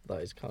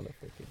 that is kind of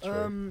freaking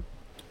true.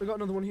 We got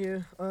another one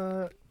here.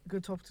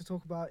 Good topic to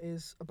talk about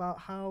is about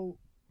how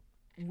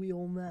we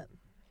all met.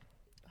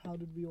 How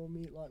did we all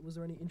meet? Like, was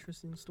there any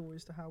interesting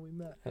stories to how we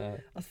met?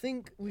 I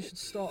think we should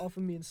start off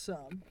with me and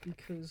Sam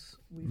because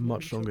we've known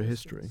Much each longer other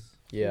history. since,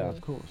 Yeah. Of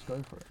course,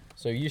 go for it.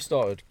 So you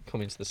started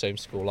coming to the same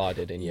school I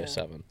did in year Yeah.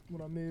 7.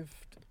 when I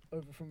moved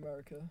over from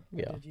America.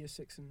 Yeah. I did year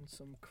 6 in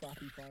some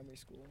crappy primary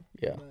school.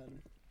 Yeah. And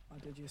then I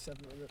did year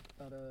 7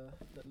 at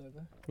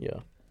Litlova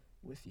Yeah.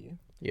 with you.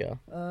 Yeah.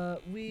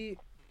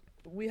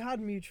 We had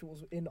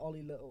mutuals in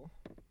Ollie Little.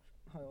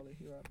 Hi Ollie,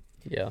 you're right.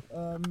 Yeah.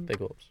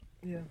 Big ups.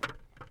 Yeah.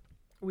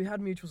 We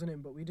had mutuals in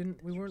him, but we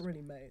weren't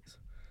really mates.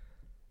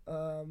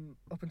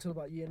 Up until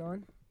about year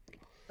 9.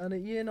 And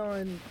at year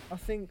 9, I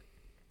think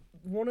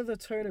one of the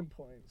turning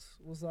points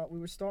was that we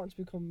were starting to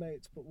become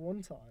mates, but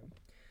one time.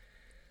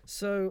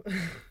 So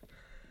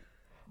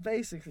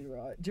basically,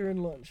 right,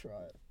 during lunch,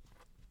 right,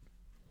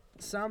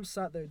 Sam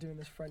sat there doing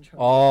this French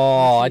homework.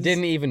 Oh, I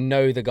didn't even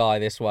know the guy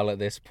this well at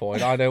this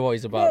point. I know what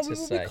he's about to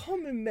say. We were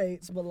becoming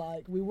mates, but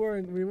like we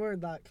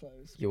weren't that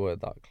close. You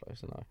weren't that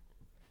close, no.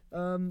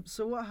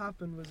 So what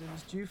happened was it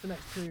was due for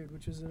next period,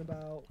 which was in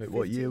about. Wait,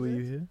 what year were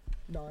you here?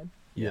 9.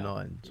 Year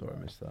 9. Sorry, I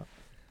missed that.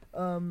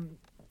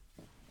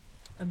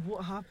 And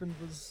what happened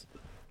was,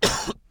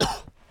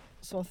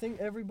 so I think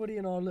everybody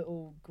in our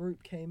little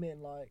group came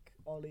in, like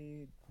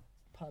Ollie,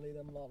 Paddy,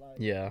 them lot, like.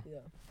 Yeah.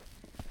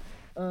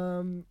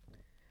 Yeah.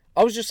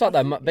 I was just sat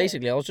there.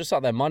 Basically, I was just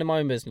sat there minding my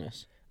own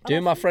business,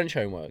 doing my French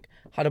homework.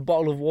 Had a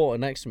bottle of water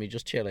next to me,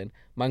 just chilling.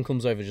 Man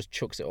comes over, just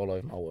chucks it all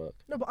over my work.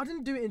 No, but I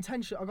didn't do it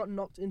intentionally. I got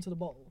knocked into the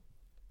bottle.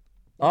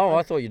 Oh,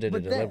 I thought you did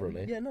it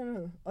deliberately. Yeah,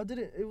 no. I did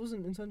it. It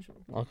wasn't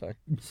intentional. Okay.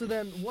 So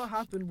then what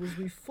happened was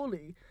we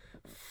fully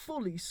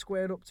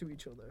squared up to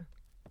each other.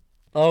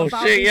 Oh,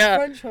 about shit, his yeah.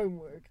 French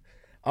homework.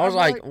 I was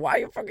like, why are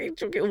you fucking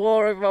chucking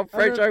water over my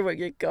French homework,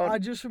 you god? I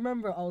just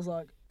remember, I was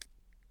like,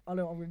 I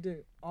know what I'm going to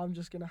do. I'm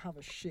just going to have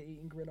a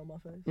shit-eating grin on my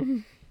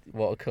face.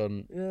 What a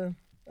cunt. Yeah.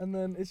 And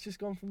then it's just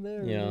gone from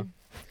there. Yeah.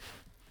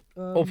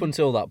 Really. Up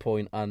until that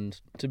point, and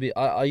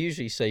I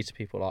usually say to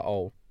people like,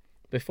 oh,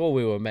 before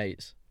we were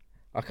mates,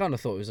 I kind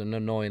of thought he was an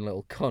annoying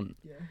little cunt.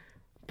 Yeah.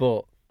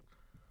 But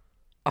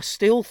I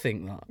still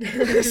think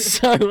that.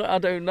 So I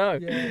don't know.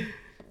 Yeah.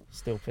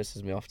 Still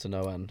pisses me off to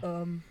no end.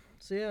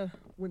 So yeah,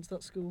 went to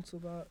that school till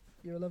about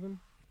year 11.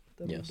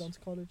 Then moved down to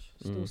college.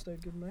 Still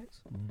stayed good mates.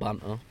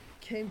 Banter.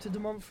 Came to De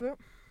Montfort.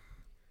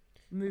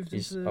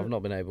 I've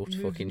not been able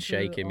to fucking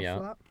shake him yet.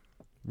 Flat.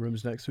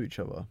 Rooms next to each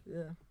other.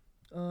 Yeah.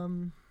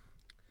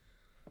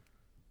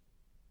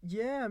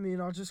 Yeah, I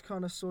mean, I just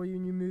kind of saw you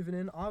and you moving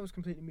in. I was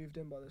completely moved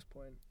in by this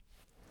point.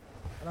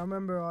 And I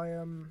remember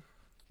I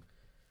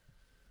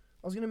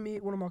was going to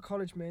meet one of my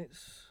college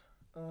mates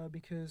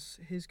because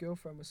his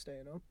girlfriend was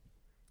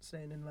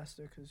staying in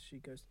Leicester because she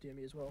goes to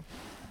DME as well.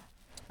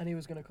 And he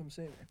was going to come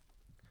see me.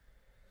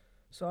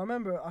 So I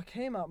remember I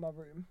came out my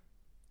room,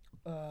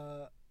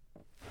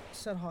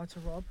 said hi to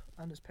Rob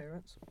and his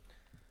parents.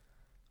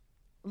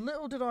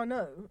 Little did I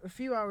know, a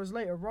few hours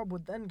later, Rob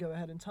would then go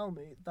ahead and tell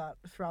me that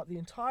throughout the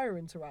entire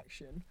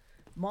interaction,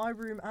 my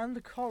room and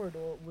the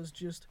corridor was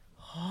just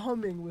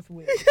humming with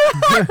wind.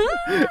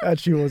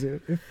 Actually, was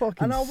it? It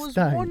fucking And I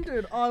stank.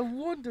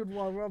 wondered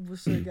why Rob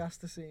was so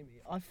gassed to see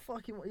me.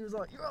 He was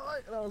like, "You're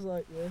right," and I was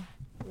like, "Yeah."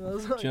 And I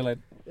was like,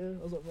 Chilling. Yeah,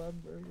 I was like, "Man,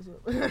 bro,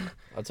 what's up?"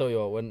 I'll tell you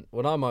what,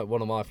 when I met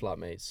one of my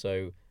flatmates,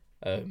 so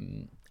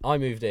I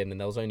moved in and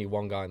there was only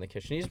one guy in the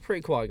kitchen. He's a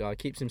pretty quiet guy,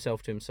 keeps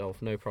himself to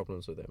himself, no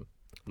problems with him.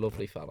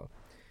 Lovely fella.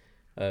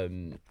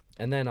 And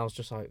then I was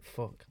just like,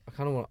 fuck,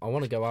 I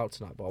want to go out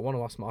tonight, but I want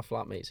to ask my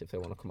flatmates if they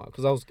want to come out.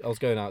 Because I was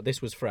going out,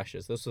 this was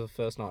Freshers. This was the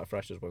first night of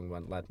Freshers when we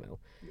went Leadmill.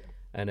 Yeah.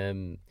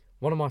 And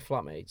one of my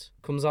flatmates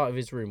comes out of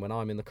his room when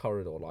I'm in the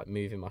corridor, like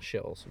moving my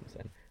shit or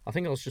something. I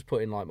think I was just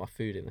putting like my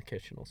food in the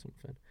kitchen or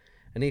something.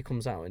 And he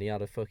comes out and he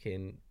had a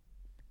fucking,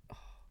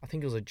 I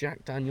think it was a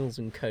Jack Daniels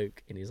and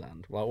Coke in his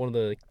hand, like one of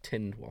the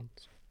tinned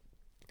ones.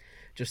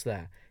 Just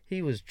there.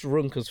 He was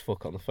drunk as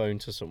fuck on the phone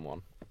to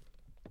someone.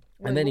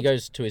 And then he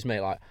goes to his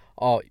mate like,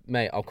 oh,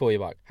 mate, I'll call you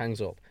back. Hangs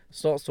up.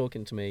 Starts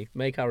talking to me.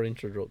 Make our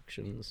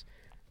introductions.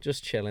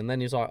 Just chilling.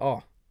 Then he's like,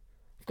 oh,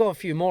 I've got a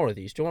few more of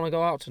these. Do you want to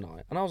go out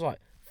tonight? And I was like,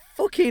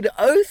 fucking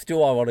oath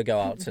do I want to go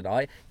out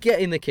tonight.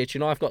 Get in the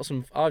kitchen. I've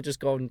just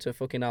gone to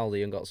fucking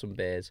Aldi and got some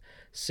beers.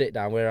 Sit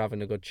down. We're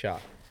having a good chat.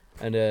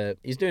 And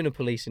he's doing a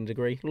policing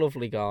degree.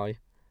 Lovely guy.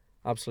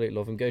 Absolutely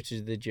love him. Go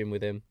to the gym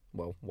with him.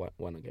 Well,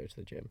 when I go to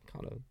the gym,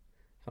 kind of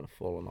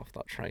fallen off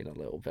that train a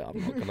little bit, I'm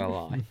not gonna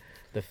lie.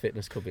 The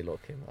fitness could be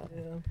looking at.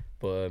 Yeah.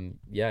 But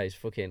yeah, he's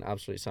fucking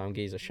absolute sound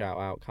geezer. Shout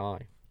out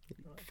Kai.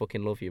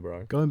 Fucking love you,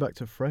 bro. Going back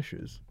to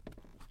Freshers,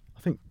 I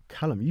think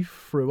Callum, you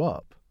threw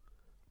up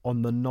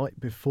on the night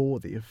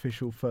before the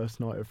official first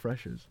night of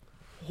Freshers.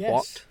 Yes,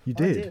 what? You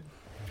did?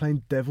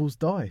 Playing Devil's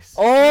Dice.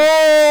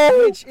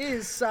 Oh, which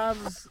is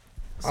Sam's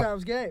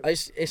game.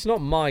 It's not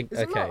my. Is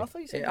it okay. not? I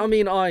thought you said I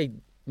mean,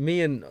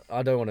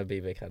 I don't want to be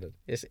big-headed.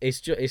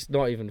 It's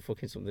not even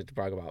fucking something to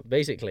brag about.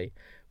 Basically,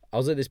 I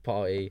was at this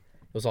party.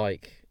 It was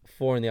like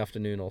 4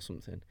 p.m. or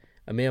something,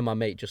 and me and my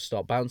mate just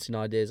start bouncing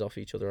ideas off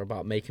each other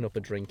about making up a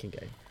drinking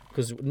game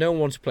because no one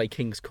wants to play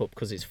King's Cup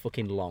because it's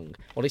fucking long.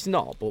 Well, it's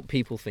not, but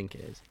people think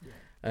it is. Yeah.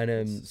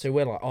 And so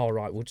we're like, all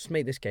right, we'll just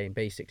make this game.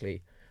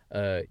 Basically,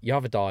 you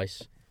have a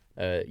dice.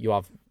 You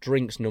have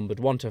drinks numbered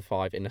 1 to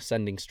 5 in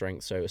ascending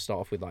strength. So it'll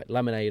start off with like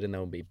lemonade, and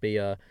then will be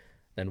beer,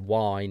 then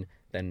wine,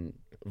 then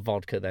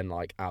vodka, then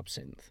like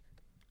absinthe.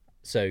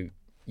 So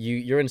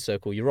you're in a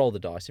circle, you roll the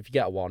dice. If you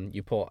get a 1,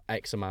 you put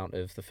X amount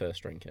of the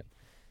first drink in.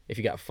 If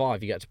you get a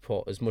 5, you get to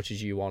put as much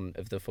as you want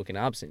of the fucking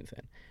absinthe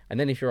in. And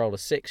then if you roll a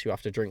 6, you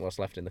have to drink what's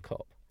left in the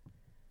cup.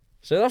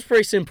 So that's a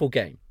very simple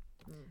game.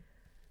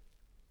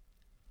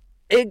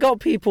 It got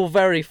people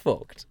very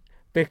fucked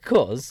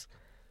because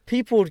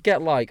people would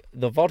get like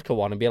the vodka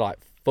one and be like,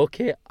 fuck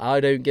it, I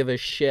don't give a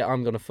shit,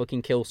 I'm gonna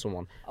fucking kill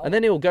someone. And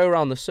then he'll go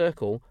around the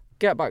circle,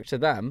 get back to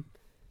them,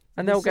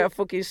 And they'll get a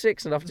fucking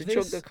 6 and have to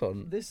chug the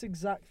cunt. This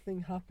exact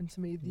thing happened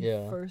to me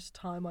the first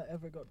time I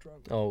ever got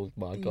drunk. Oh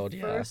my god,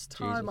 yeah. The first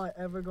time I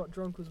ever got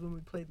drunk was when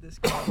we played this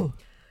game.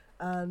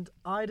 And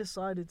I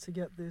decided to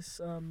get this,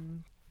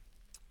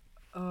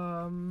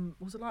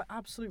 was it like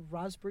Absolute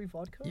Raspberry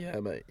Vodka? Yeah,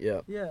 mate,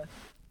 yeah. Yeah.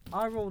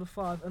 I rolled a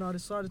 5 and I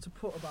decided to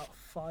put about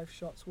 5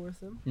 shots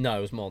worth in. No,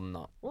 it was more than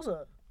that. Was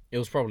it? It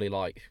was probably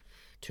like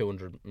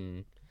 200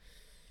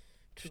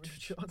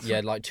 shots.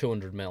 Yeah, like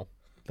 200 ml.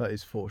 That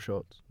is 4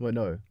 shots. Wait,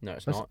 no. No,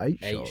 it's That's not. 8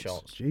 8 shots.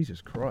 shots.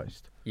 Jesus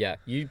Christ. Yeah,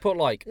 you put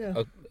like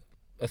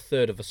a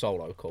third of a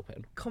solo cup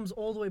in. Comes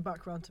all the way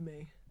back round to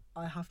me.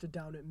 I have to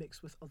down it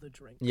mixed with other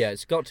drinks. Yeah,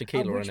 it's got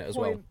tequila in it as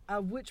well.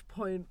 At which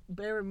point,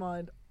 bear in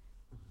mind,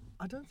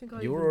 I don't think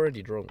You were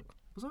already drunk.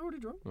 Was I already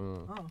drunk?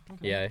 Mm. Oh,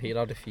 okay. Yeah, he'd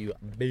had a few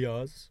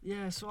beers.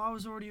 Yeah, so I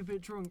was already a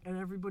bit drunk, and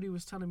everybody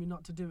was telling me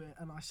not to do it,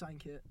 and I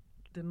sank it.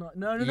 Didn't I?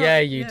 No. Yeah,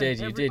 you did.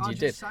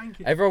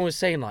 Everyone was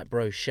saying like,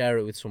 bro, share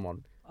it with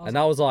someone. And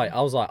I was like,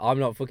 I'm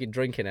not fucking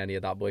drinking any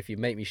of that, but if you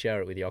make me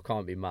share it with you, I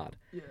can't be mad.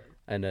 Yeah.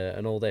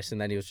 And all this,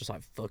 and then he was just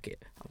like, fuck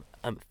it,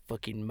 I'm a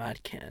fucking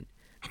mad can.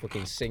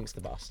 Fucking sinks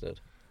the bastard.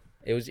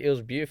 It was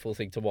a beautiful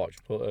thing to watch,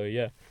 but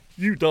yeah,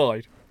 you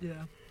died.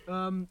 Yeah.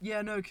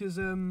 No, because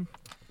I think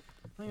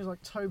it was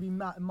like Toby,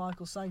 Matt, and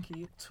Michael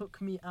Sankey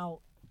took me out.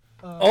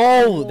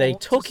 They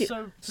took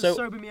to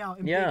sober me out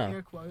in big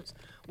air quotes.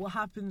 What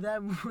happened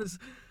then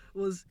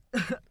was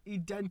he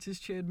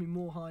dentist cheered me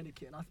more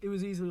Heineken. It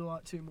was easily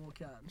like 2 more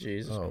cans.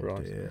 Jesus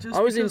Christ. Dear.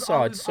 I was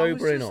inside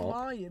sobering up. I was just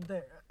lying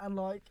there, and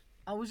like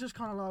I was just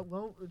kind of like,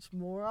 well, it's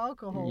more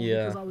alcohol.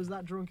 Yeah. Because I was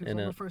that drunk. It was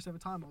like my first ever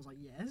time. I was like,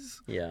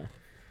 yes. Yeah.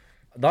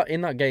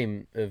 In that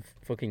game of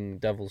fucking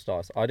Devil's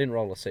Dice, I didn't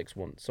roll a 6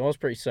 once, so I was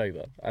pretty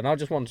sober. And I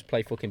just wanted to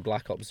play fucking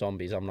Black Ops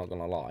Zombies, I'm not going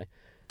to lie.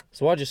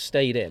 So I just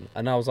stayed in,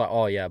 and I was like,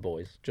 oh yeah,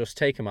 boys, just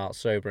take him out,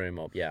 sober him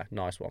up. Yeah,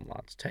 nice one,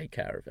 lads. Take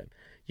care of him.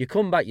 You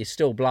come back, you're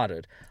still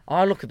bladdered.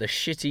 I look at the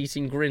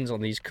shit-eating grins on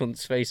these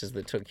cunts' faces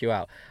that took you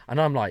out, and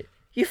I'm like,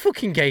 you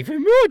fucking gave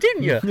him more,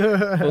 didn't you?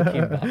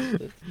 Fucking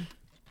bastard.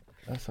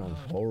 That sounds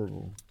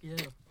horrible. Yeah.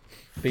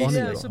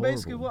 Funny, so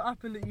basically what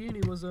happened at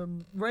uni was,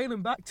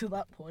 railing back to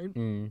that point,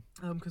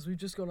 because we've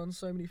just gone on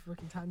so many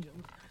fucking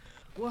tangents.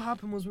 What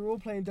happened was we were all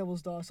playing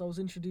Devil's Dice. I was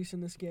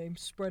introducing this game,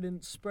 spreading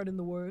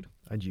the word.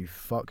 And you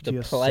fucked the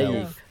yourself.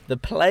 Plague. The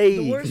plague.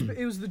 The worst bit,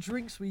 it was the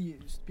drinks we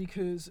used,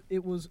 because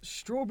it was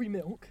strawberry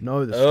milk.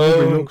 No, the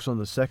strawberry milk's on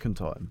the second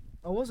time.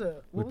 Oh, was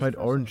it? We played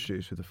orange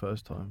juice for the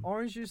first time.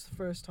 Orange juice the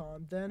first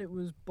time, then it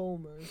was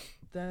Bulmers,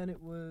 then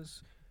it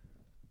was...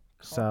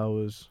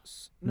 Sours.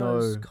 No, it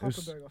was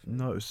Copperberg, I think.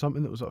 No, it was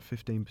something that was like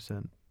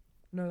 15%.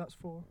 No, that's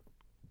 4.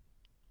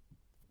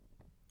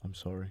 I'm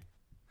sorry.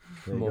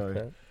 There you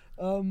go.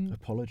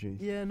 Apologies.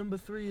 Yeah, number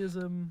 3 is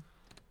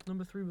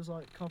number 3 was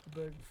like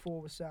Copperberg,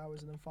 4 was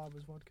sours, and then 5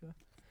 was vodka.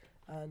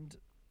 And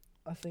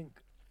I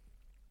think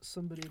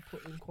somebody had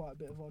put in quite a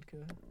bit of vodka.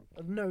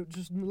 No,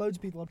 just loads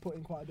of people had put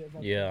in quite a bit of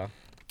vodka. Yeah.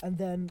 And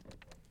then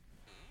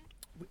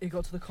it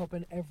got to the cup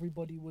and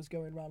everybody was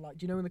going around like,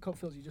 do you know when the cup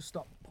fills, you just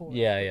stop pouring?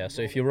 Yeah.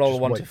 So if you roll a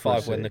Just 1 wait to for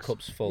a 5 when the 6.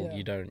 cup's full,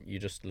 you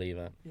just leave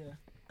it. Yeah.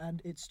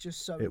 And it's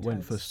just so It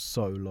went for intense.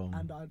 so long.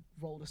 And I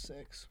rolled a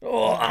 6.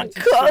 Oh, I had to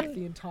can't. sit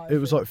the entire It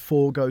was thing. like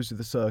 4 goes to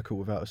the circle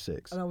without a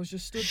 6. And I was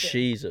just stood there.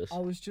 Jesus. I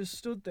was just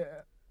stood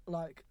there,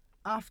 like,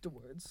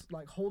 afterwards,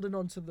 like, holding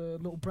on to the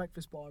little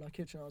breakfast bar in our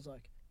kitchen. I was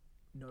like,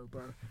 no,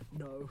 bro,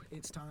 no,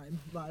 it's time.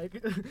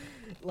 Like,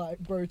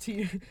 bro,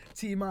 T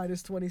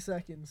minus 20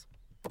 seconds.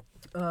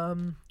 We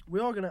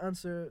are going to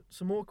answer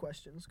some more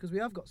questions, because we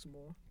have got some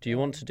more. Do you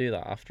want to do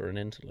that after an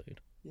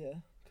interlude? Yeah,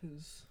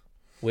 because...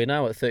 We're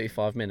now at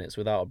 35 minutes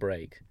without a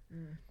break.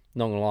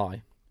 Not gonna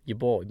lie, your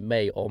boy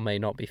may or may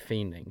not be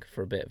fiending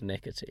for a bit of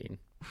nicotine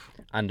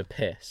and a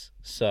piss.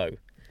 So,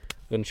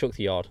 we're gonna chuck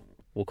the yard.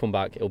 We'll come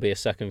back. It'll be a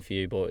second for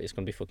you, but it's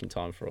gonna be fucking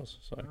time for us.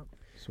 So,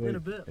 Sweet. In a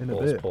bit.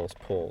 pause.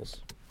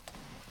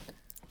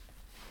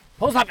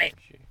 Pause that bitch!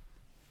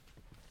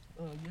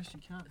 Oh, yes,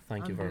 you can.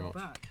 Thank you And very we're much.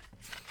 Back.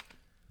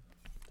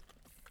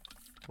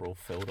 We're all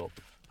filled up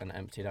and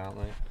emptied out,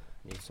 mate.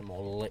 Need some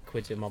more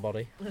liquids in my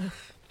body.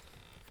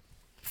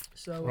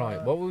 So,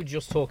 Right, what were we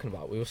just talking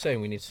about? We were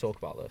saying we need to talk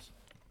about this.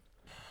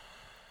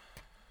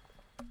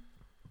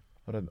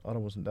 I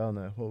wasn't down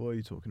there. What were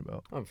you talking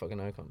about? I don't fucking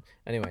know.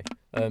 Anyway,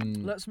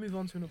 let's move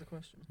on to another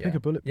question. Pick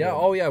a bullet point. Yeah,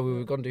 oh yeah, we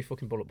were going to do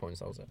fucking bullet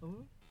points, that was it.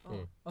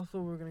 Oh, I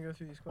thought we were going to go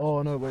through these questions.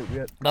 Oh, no, wait.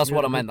 That's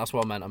what I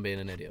meant, I'm being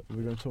an idiot.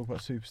 We're going to talk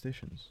about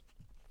superstitions.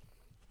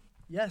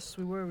 Yes,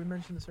 we were. We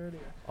mentioned this earlier.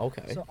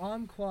 Okay. So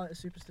I'm quite a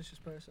superstitious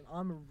person.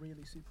 I'm a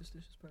really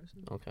superstitious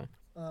person. Okay.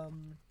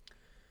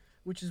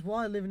 Which is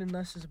why living in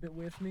Leicester is a bit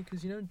weird for me,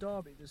 because you know in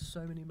Derby there's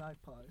so many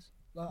magpies.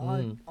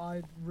 Like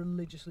I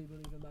religiously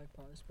believe in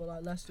magpies, but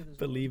like Leicester does.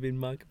 Believe in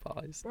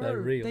magpies. Bro, They're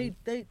real.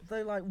 They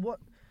like what?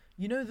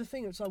 You know the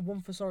thing? It's like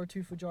 1 for sorrow,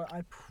 2 for joy.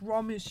 I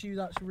promise you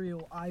that's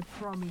real. I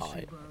promise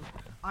you, bro.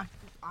 I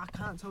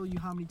can't tell you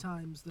how many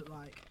times that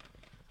like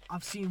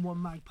I've seen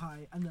one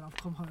magpie and then I've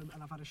come home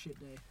and I've had a shit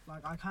day.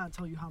 Like I can't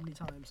tell you how many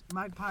times.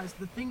 Magpies.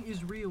 The thing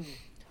is real.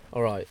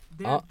 All right.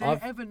 They're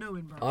ever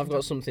knowing, bro. I've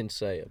got something to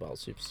say about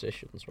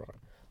superstitions, right?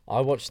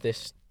 I watched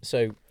this.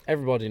 So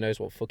everybody knows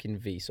what fucking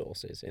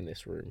Vsauce is in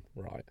this room,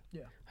 right?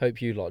 Yeah.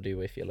 Hope you lot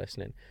do if you're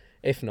listening.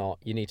 If not,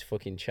 you need to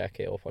fucking check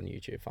it up on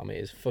YouTube, fam. It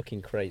is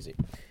fucking crazy.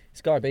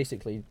 This guy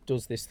basically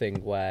does this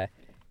thing where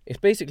it's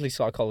basically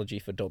psychology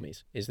for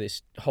dummies. Is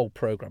this whole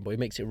program, but he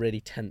makes it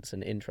really tense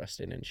and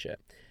interesting and shit.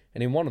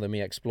 And in one of them,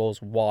 he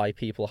explores why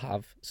people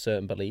have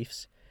certain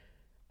beliefs.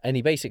 And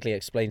he basically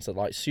explains that,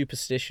 like,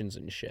 superstitions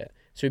and shit.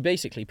 So he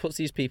basically puts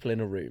these people in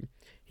a room.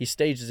 He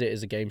stages it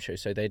as a game show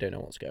so they don't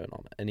know what's going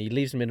on. And he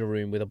leaves them in a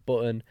room with a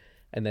button.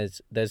 And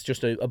there's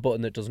just a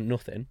button that does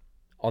nothing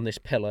on this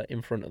pillar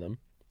in front of them.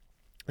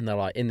 And they're,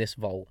 like, in this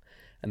vault.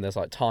 And there's,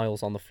 like,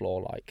 tiles on the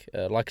floor, like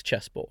a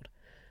chessboard.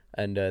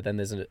 And then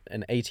there's an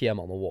ATM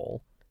on the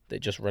wall that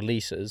just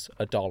releases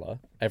 $1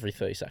 every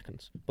 30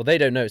 seconds. But they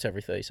don't know it's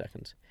every 30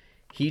 seconds.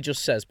 He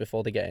just says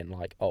before they get in,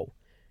 like, oh,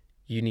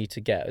 you need to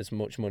get as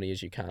much money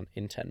as you can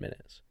in 10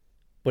 minutes.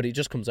 But it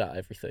just comes out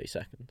every 30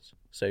 seconds.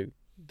 So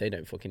they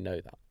don't fucking know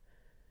that.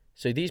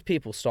 So these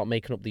people start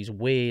making up these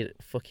weird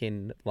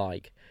fucking,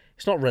 like,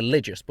 it's not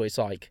religious, but it's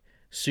like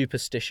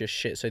superstitious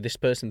shit. So this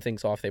person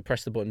thinks, oh, if they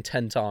press the button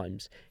 10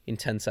 times in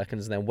 10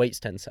 seconds and then waits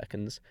 10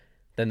 seconds,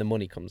 then the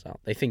money comes out.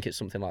 They think it's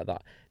something like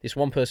that. This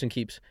one person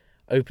keeps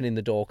opening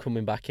the door,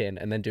 coming back in,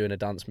 and then doing a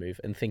dance move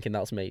and thinking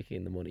that's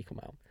making the money come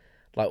out.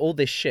 Like, all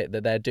this shit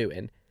that they're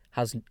doing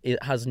has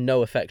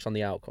no effect on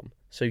the outcome.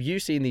 So you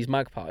seeing these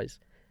magpies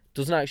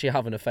doesn't actually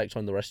have an effect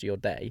on the rest of your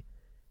day.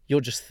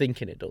 You're just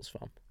thinking it does,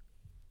 fam.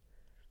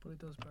 But it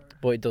does, bro.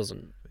 But it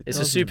doesn't. It's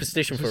a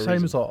superstition for a reason.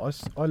 reason. It's the same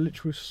as I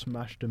literally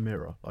smashed a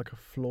mirror, like a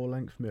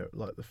floor-length mirror,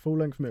 like the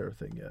full-length mirror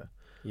thing, yeah.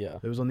 Yeah.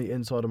 It was on the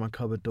inside of my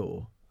cupboard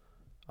door,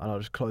 and I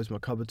just closed my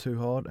cupboard too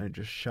hard, and it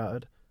just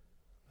shattered,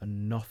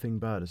 and nothing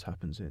bad has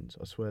happened since,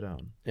 I swear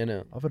down. You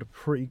know? I've had a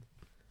pretty...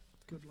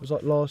 Good it was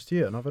like last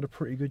year, and I've had a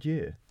pretty good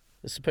year.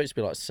 It's supposed to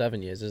be like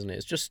 7 years, isn't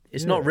it?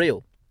 It's not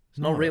real. It's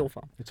not real,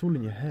 fam. It's all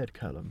in your head,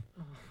 Callum.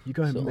 You're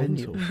going So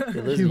mental.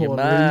 You're losing You your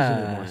are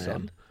losing it, my mind.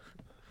 son.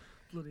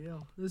 Bloody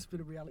hell. This has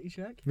been a reality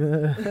check.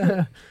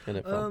 Yeah.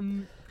 Innit,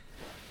 fam?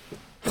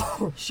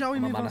 Shall we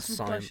I'm a move man on of to some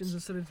science. questions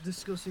instead of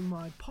discussing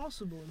my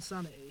possible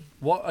insanity?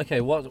 What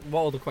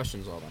other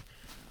questions are there?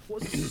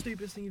 What's the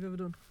stupidest thing you've ever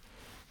done?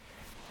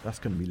 That's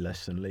going to be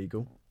less than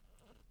legal.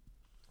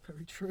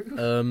 Very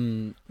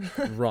true.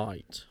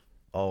 Right.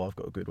 Oh, I've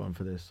got a good one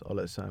for this. I'll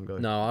let Sam go.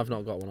 No, I've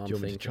not got one. I'm Do you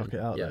want me thinking. to chuck it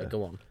out Yeah, there?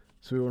 go on.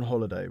 So we were on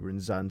holiday. We're in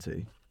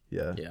Zante.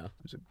 Yeah. Yeah.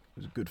 It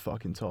was a good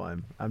fucking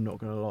time. I'm not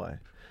going to lie.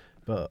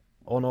 But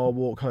on our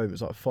walk home, it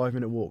was like a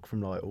 5-minute walk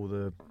from like all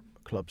the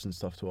clubs and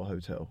stuff to our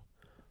hotel.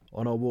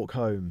 On our walk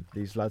home,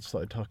 these lads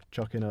started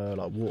chucking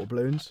like water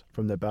balloons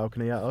from their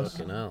balcony at us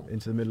Fucking hell.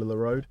 into the middle of the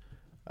road.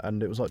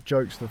 And it was like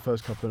jokes for the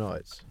first couple of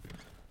nights.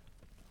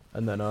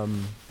 And then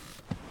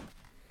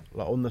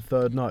like on the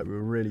third night, we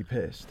were really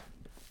pissed.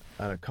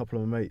 And a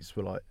couple of my mates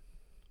were like,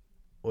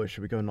 "Oi,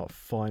 should we go and like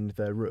find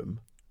their room?"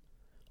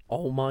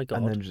 Oh my god.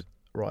 And then just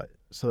right.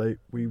 So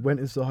we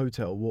went into the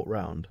hotel, walked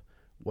round,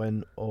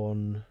 went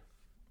on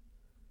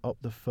up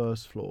the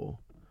first floor,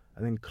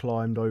 and then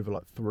climbed over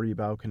like 3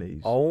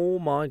 balconies Oh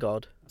my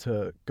god.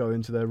 to go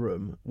into their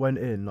room. Went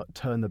in, like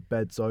turned the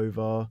beds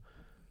over.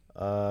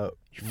 You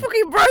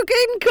fucking broke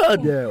in,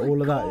 cunt. Yeah, Oh my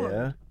all of that, God.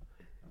 yeah.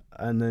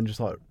 And then just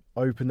like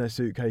opened their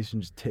suitcase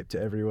and just tipped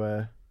it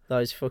everywhere. That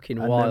is fucking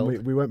And wild.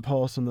 then we went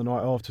past them the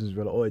night afterwards. We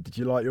were like, "Oi, did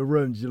you like your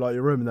room? Did you like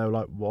your room?" And they were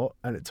like, "What?"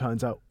 And it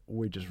turns out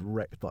we just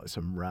wrecked like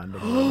some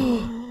random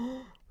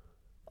room.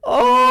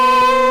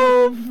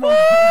 Oh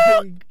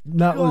fuck.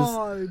 That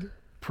was God.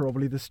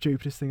 probably the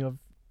stupidest thing I've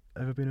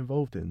ever been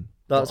involved in.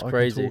 That's that I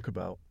crazy. can talk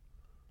about.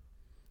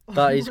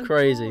 That is my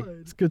crazy. God.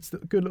 It's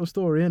good little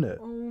story, isn't it?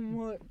 Oh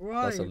my,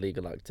 right. That's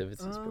illegal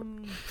activities, bro.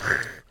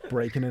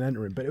 Breaking and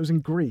entering, but it was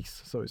in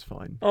Greece, so it's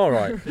fine. All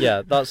right.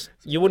 Yeah, that's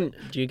you wouldn't.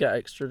 Do you get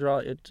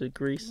extradited to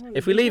Greece? No,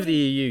 If we they leave the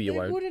wouldn't- EU, you they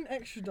won't. wouldn't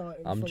extradite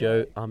him I'm for,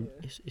 joke. like, I'm.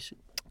 yeah.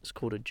 It's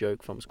called a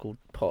joke, fam. It's called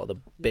part of the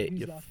bit. who's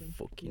You laughing?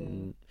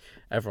 fucking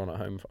everyone at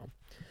home,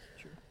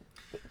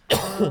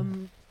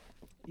 fam.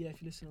 Yeah,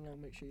 if you listen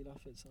along, make sure you laugh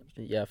at Sam's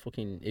joke. Yeah,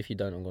 fucking. If you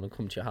don't, I'm gonna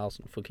come to your house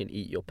and fucking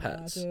eat your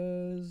pets.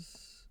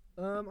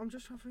 I'm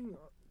just trying to think.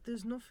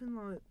 There's nothing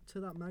like to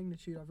that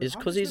magnitude. It's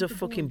because he's a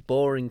fucking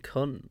boring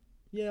cunt.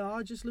 Yeah,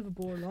 I just live a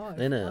boring life.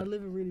 Innit? I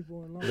live a really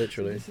boring life.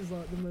 Literally. So this is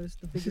like the This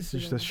biggest is thing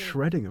just a I've ever done.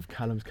 shredding of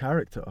Callum's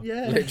character.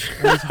 Yeah. Literally.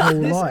 And his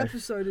whole This life.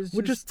 episode is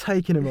We're just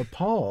taking him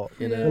apart.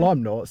 You know? Well,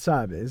 I'm not.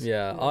 Sam is.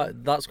 Yeah,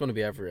 that's going to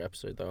be every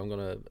episode though. I'm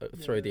going to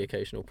throw Yeah. the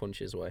occasional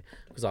punches away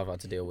because I've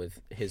had to deal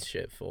with his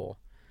shit for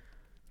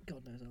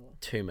God knows how long.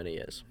 too many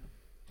years.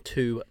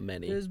 Too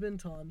many. There's been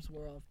times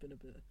where I've been a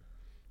bit.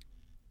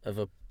 Of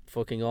a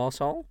fucking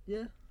arsehole?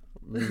 Yeah.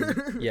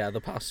 Yeah, the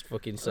past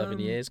fucking 7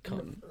 years,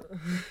 cunt.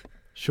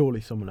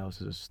 Surely someone else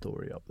has a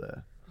story up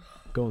there.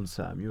 Go on,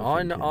 Sam. You're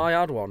I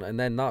had one and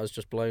then that was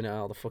just blown it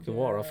out of the fucking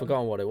water. I've Yeah.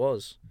 forgotten what it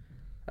was.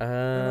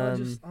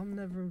 And I'm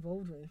never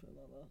involved or anything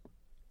like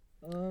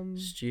that.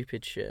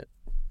 Stupid shit.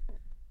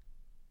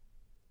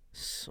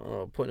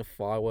 So, putting a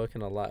firework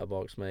in a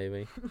letterbox,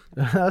 maybe.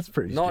 That's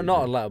pretty. Not stupid.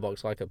 a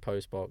letterbox, like a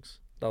post box.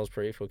 That was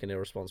pretty fucking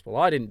irresponsible.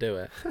 I didn't do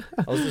it.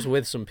 I was just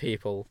with some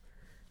people,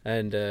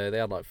 and they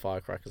had like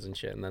firecrackers and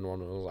shit. And then one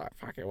of them was like,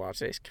 "Fuck it, watch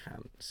this!"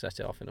 Can't set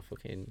it off in a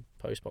fucking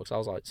post box. I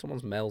was like,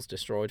 "Someone's mail's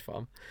destroyed,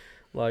 fam."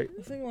 Like,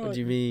 what do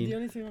you mean? The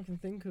only thing I can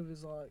think of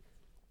is like,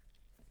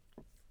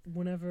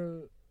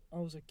 whenever I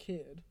was a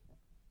kid,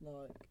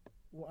 like,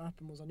 what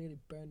happened was I nearly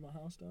burned my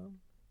house down.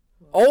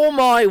 Like, Oh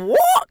my,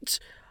 what?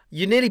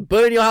 You nearly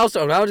burned your house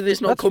down. How did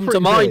this not That's come to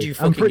pretty mind, big you and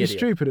fucking pretty idiot?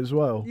 stupid as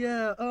well.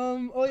 yeah.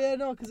 Oh yeah.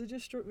 No, because it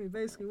just struck me.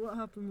 Basically, what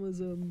happened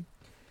was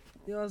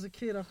as a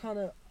kid, I kind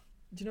of.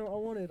 Do you know what I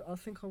wanted? I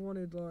think I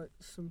wanted like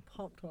some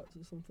Pop Tarts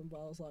or something.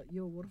 But I was like,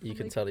 yo, what if You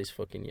can tell he's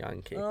fucking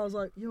Yankee. And I was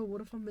like, yo,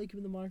 what if I make them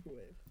in the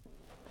microwave?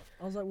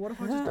 I was like, what if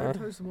I just don't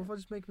toast them? What if I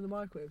just make them in the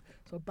microwave?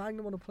 So I banged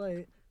them on a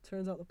plate.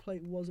 Turns out the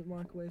plate wasn't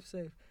microwave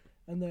safe.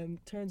 And then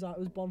turns out it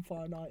was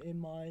bonfire night in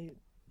my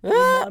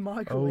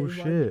microwave. Oh like,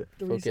 shit!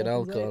 3 Fucking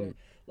seconds later. Elcon.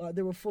 Like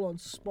they were full on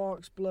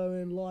sparks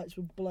blowing, lights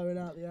were blowing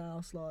out the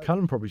house. Like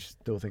Callum probably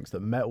still thinks that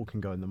metal can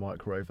go in the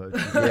microwave though.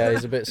 Yeah,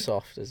 he's a bit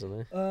soft, isn't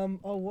he?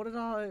 what did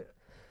I?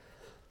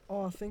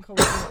 Oh, I think I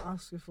was gonna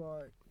ask if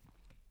like.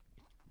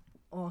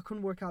 Oh, I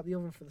couldn't work out the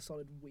oven for the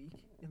solid week.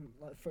 In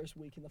like first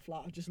week in the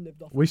flat, I just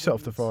lived off. We the set off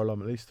the greens. fire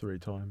alarm at least 3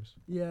 times.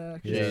 Yeah.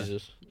 'cause- Yeah.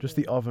 Jesus. Just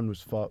the oven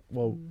was fucked.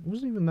 Well, it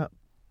wasn't even that.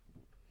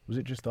 Was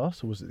it just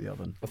us or was it the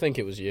oven? I think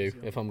it was you,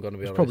 if I'm going to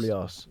be It's honest. probably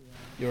us.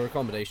 Your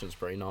accommodation's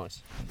pretty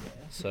nice, Yeah.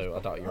 so I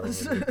doubt you're going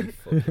to be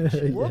fucking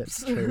shit. Yeah,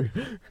 Whoops. true.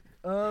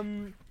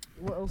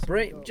 What else? have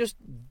we got? Just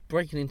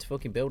breaking into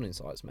fucking building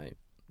sites, mate.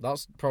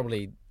 That's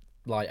probably,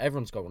 like,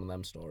 everyone's got one of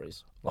them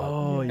stories. Like,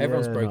 Oh yeah.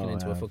 everyone's broken no, I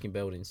into a have. fucking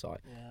building site.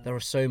 Yeah. There are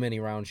so many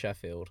around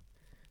Sheffield.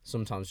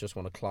 Sometimes just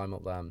want to climb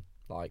up them.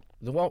 Like,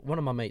 one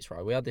of my mates,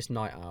 right, we had this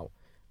night out,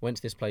 went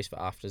to this place for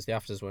afters. The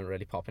afters weren't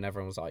really popping.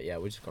 Everyone was like, yeah,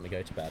 we're just going to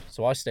go to bed.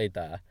 So I stayed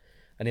there,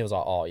 and he was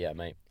like, oh, yeah,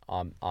 mate,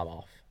 I'm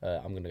off.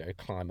 I'm going to go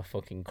climb a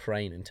fucking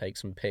crane and take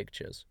some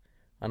pictures.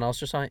 And I was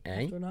just like,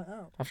 eh? After a night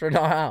out. After a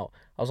night out.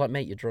 I was like,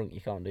 mate, you're drunk, you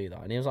can't do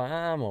that. And he was like,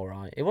 I'm all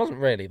right. It wasn't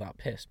really that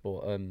pissed,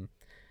 but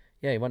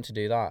yeah, he went to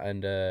do that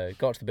and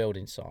got to the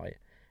building site.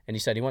 And he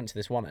said he went to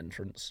this one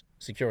entrance.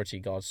 Security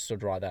guards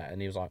stood right there,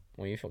 and he was like,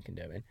 what are you fucking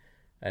doing?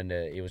 And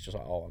he was just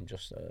like, oh, I'm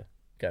just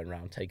going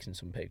around taking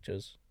some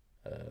pictures.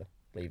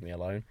 Leave me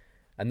alone.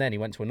 And then he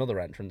went to another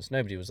entrance.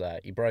 Nobody was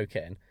there. He broke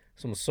in.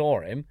 Someone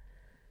saw him,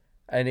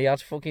 and he had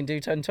to fucking do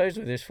 10 toes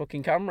with his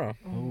fucking camera.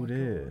 Oh my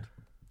dear. God.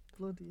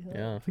 Bloody hell.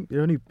 Yeah. I think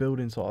the only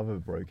building site I've ever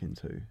broke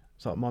into.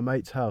 It's like my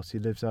mate's house. He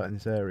lives out in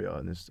this area,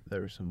 and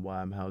there are some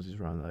wham houses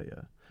around there.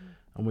 Yeah.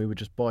 And we were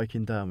just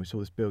biking down. We saw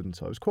this building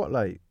site. It was quite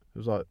late. It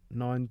was like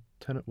 9,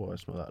 10. Well,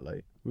 it's not that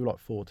late. We were like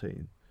 14. It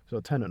was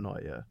like 10 at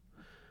night. Yeah.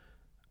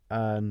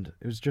 And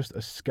it was just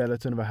a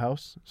skeleton of a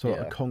house, so like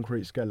Yeah. a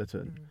concrete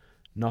skeleton. Mm.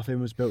 Nothing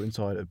was built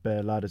inside it,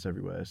 bare ladders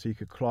everywhere, so you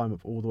could climb up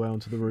all the way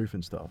onto the roof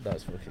and stuff.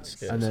 That's fucking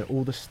scary. And then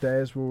all the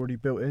stairs were already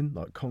built in,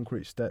 like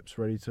concrete steps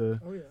ready to.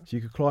 Oh yeah. So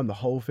you could climb the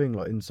whole thing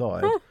like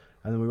inside.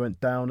 And then we went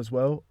down as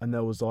well, and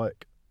there was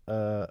like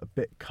a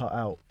bit cut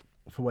out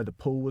for where the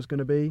pool was going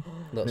to be.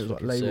 And That's it was like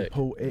fucking labelled sick.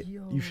 pool.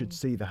 You should Yo.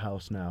 see the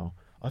house now.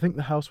 I think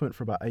the house went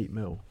for about 8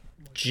 mil. Oh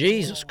my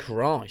Jesus God.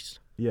 Christ.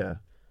 Yeah.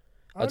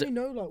 I I d- only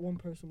know like one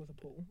person with a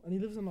pool, and he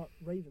lives in like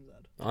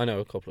Ravenshead. I know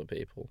a couple of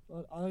people.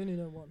 I only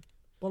know one,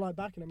 but like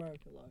back in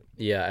America, like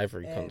Yeah,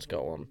 every cunt's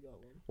got one. everybody's got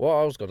one. What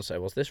I was going to say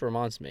was, this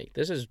reminds me,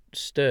 this has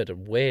stirred a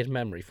weird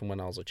memory from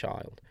when I was a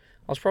child.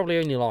 I was probably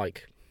only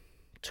like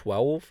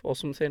 12 or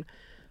something,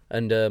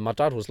 and my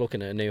dad was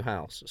looking at a new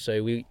house. So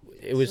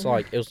it was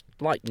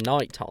like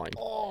night time.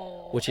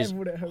 Oh, Which is-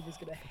 everyone at home is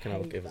gonna Can I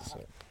hate give it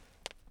that.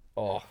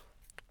 Oh,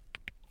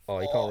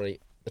 you can't really.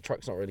 The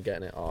truck's not really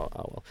getting it. Oh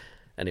well.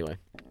 Anyway,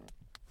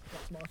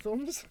 That's my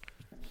thumbs.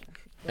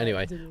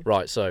 Anyway, continue.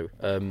 right. So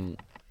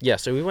yeah.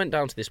 So we went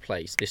down to this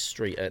place, this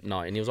street at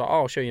night, and he was like,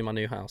 "Oh, I'll show you my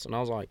new house." And I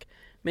was like,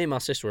 me and my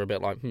sister were a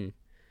bit like,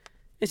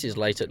 this is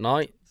late at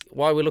night.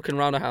 Why are we looking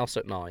around a house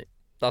at night?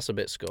 That's a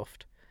bit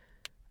scuffed.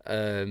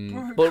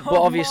 But come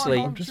obviously,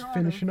 on. I'm just trying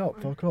finishing to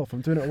up. Fuck off.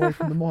 I'm doing it away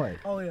from the mic.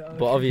 Oh yeah. Okay.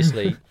 but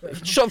obviously,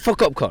 shut the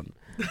fuck up, cunt.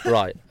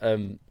 Right.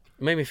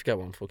 Made me forget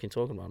what I'm fucking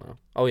talking about now.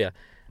 Oh yeah.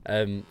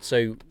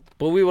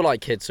 But we were like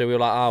kids, so we were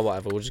like,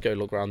 whatever. We'll just go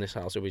look around this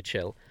house. It'll be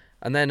chill.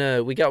 And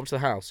then we get up to the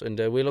house and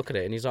we look at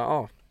it, and he's like,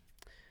 oh,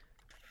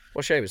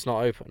 what shame it's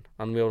not open.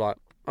 And we were like,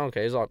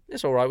 okay. He's like,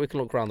 it's all right. We can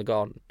look around the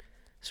garden.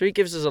 So he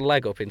gives us a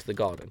leg up into the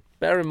garden.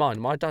 Bear in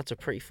mind, my dad's a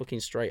pretty fucking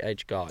straight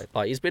edge guy.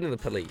 Like, he's been in the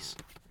police.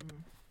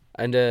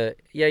 And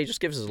yeah, he just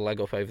gives us a leg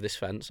up over this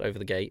fence, over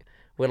the gate.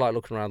 We're like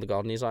looking around the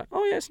garden. He's like,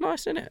 oh yeah, it's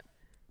nice, isn't it?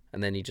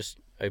 And then he just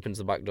opens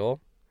the back door.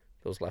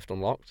 It was left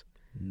unlocked.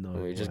 No.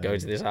 And we just way. go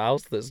to this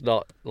house that's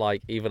not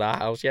like even our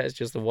house yet. It's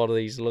just the one of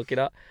these looking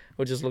at.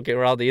 We're just looking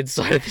around the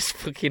inside of this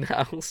fucking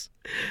house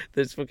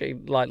that's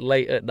fucking like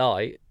late at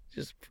night,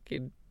 just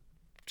fucking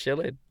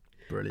chilling.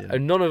 Brilliant.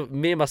 And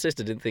me and my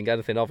sister didn't think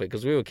anything of it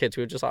because we were kids.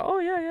 We were just like, oh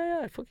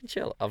yeah, fucking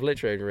chill. I've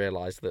literally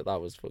realised that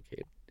was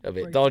fucking a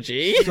bit Crazy.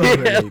 dodgy. So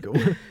illegal.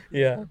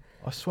 Yeah.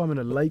 I swam in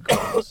a lake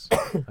once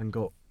and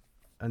got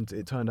and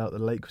it turned out the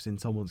lake was in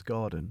someone's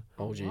garden.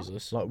 Oh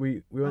Jesus! Like we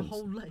A went.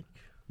 whole lake.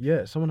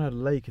 Yeah, someone had a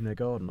lake in their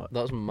garden. Like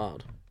That's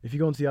mad. if you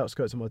go onto the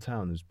outskirts of my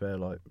town, there's bare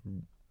like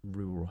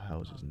rural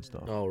houses and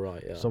stuff. Oh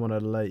right, yeah. Someone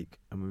had a lake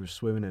and we were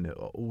swimming in it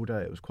like, all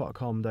day. It was quite a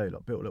calm day.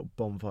 Like built a little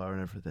bonfire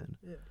and everything.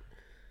 Yeah.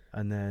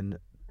 And then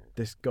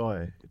this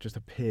guy just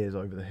appears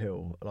over the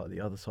hill, like the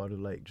other side of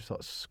the lake, just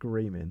starts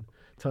screaming.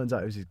 Turns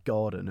out it was his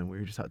garden, and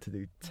we just had to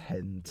do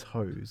 10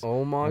 toes.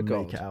 Oh my and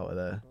God! make it out of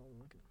there. Oh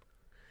my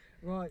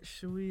god. Right,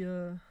 should we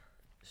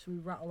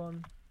rattle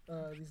on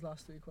these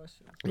last 3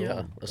 questions?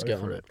 Yeah, let's Go get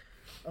for on it.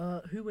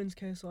 it. Who wins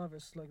KSI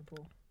versus Logan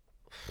Paul?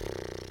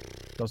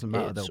 Doesn't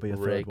matter. It's There'll be a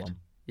rigged. third one.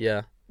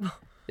 Yeah,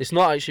 it's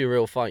not actually a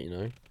real fight, you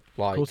know. Of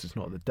Like course, it's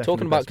not. They're definitely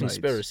talking about best mates.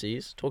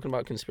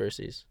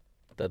 conspiracies.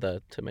 They're there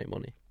to make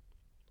money.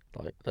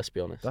 Like, let's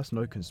be honest. That's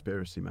no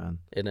conspiracy, man.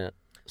 Innit?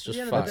 It's just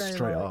the end of the facts. day,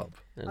 Straight like, up.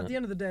 At the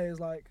end of the day, is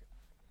like,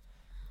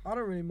 I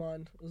don't really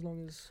mind as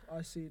long as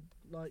I see.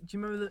 Like, do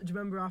you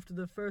remember after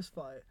the first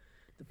fight,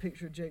 the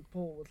picture of Jake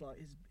Paul with like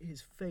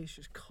his face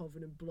just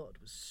covered in blood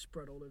was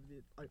spread all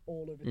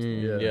over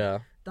Twitter. Yeah.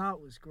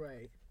 That was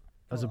great.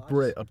 As a Oh, I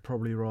Brit, I'd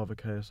probably rather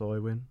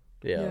KSI win.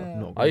 Yeah.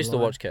 Not I used to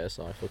gonna lie. watch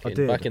KSI fucking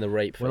did. back in the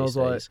rape When I face was,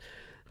 like, days.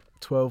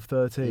 12,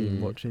 13,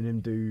 Mm. watching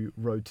him do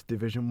Road to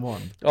Division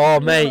 1. Oh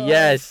mate,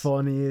 yes.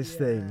 Funniest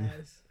thing.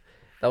 Yes.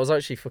 That was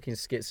actually fucking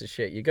skits as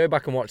shit. You go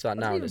back and watch that I now,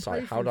 didn't and even it's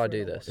like, play how do I FIFA do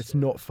when I this? watched It's it.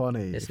 not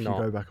funny It's if not.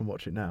 you go back and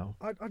watch it now.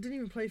 I didn't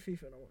even play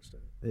FIFA when I watched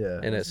it.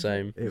 Yeah. In it,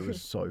 same. It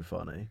was so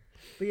funny.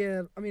 But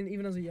yeah, I mean,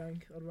 even as a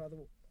Yank, I'd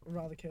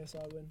rather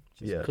KSI win.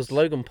 Yeah. Because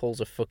Logan Paul's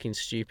a fucking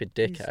stupid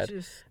dickhead,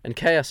 He's just, and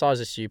KSI's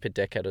a stupid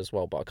dickhead as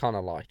well. But I kind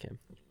of like him.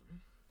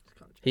 it's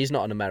kind of He's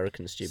not an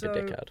American stupid So-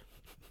 dickhead.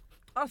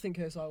 I think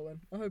KSI will win.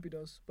 I hope he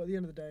does. But at the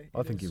end of the day, I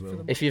it think is he for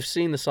will. the If money. you've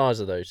seen the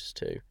size of those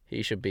two,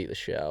 he should beat the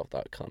shit out of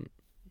that cunt.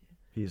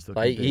 He's the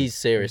Like, he's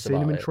serious You've seen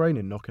him about in it.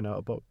 training, knocking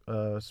out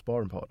a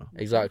sparring partner.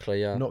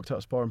 Exactly, yeah. Knocked out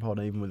a sparring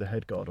partner even with a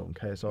head guard on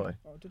KSI.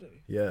 Oh, did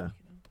he? Yeah.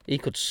 He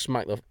could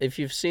smack the. If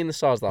you've seen the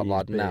size of that He's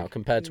lad now big.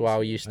 compared to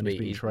how he used to And be, he's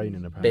been he's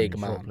training apparently big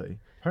man. properly.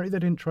 Apparently they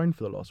didn't train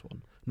for the last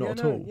one. Not yeah,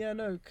 at no, all. Yeah,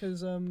 no,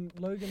 because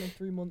Logan in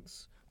 3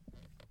 months.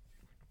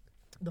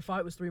 The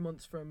fight was 3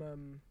 months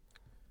from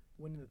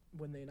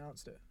when they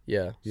announced it.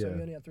 yeah. So Yeah.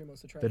 he only had 3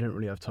 months to train. They didn't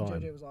really have And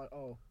time. JJ was like,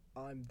 "Oh,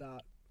 I'm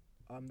that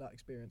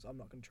experienced. I'm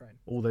not gonna train."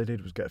 All they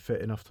did was get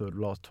fit enough to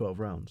last 12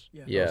 rounds.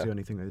 Yeah. Yeah. That was the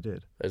only thing they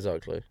did.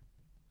 Exactly.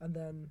 And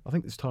then I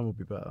think this time will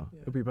be better.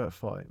 Yeah. It'll be a better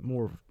fight.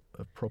 More of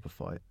a proper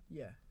fight.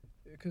 yeah,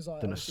 because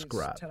like Than a obviously it's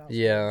scrap. 10 ounce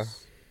Yeah.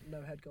 guards,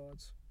 no head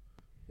guards.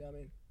 Yeah, I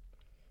mean,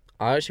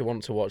 I actually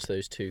want to watch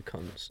those two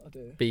cunts I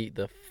do. beat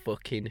the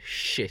fucking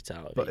shit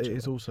out of But each it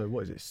is other. also,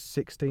 what is it,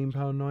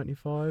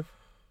 £16.95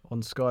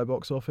 on Sky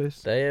Box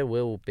Office? There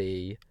will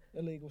be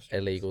Illegal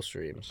streams. illegal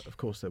streams. Of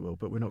course they will,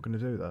 but we're not going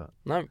to do that.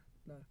 No,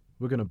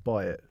 We're going to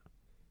buy it.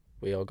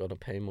 we are gonna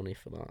pay money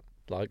for that.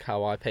 Like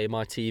how I pay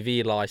my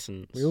TV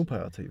license. We all pay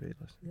our TV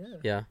license. Yeah.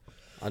 Yeah.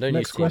 I don't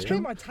Next use I question.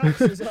 pay my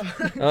taxes.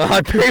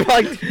 I pay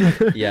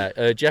my.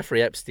 Yeah.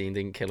 Jeffrey Epstein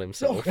didn't kill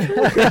himself.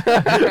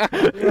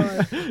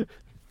 Right.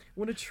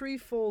 When a tree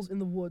falls in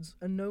the woods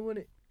and no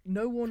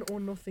one or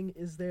nothing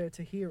is there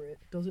to hear it,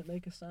 does it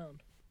make a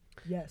sound?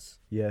 Yes.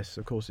 Yes,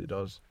 of course it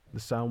does. The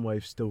sound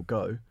waves still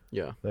go.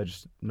 Yeah. There's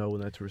just no one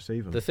there to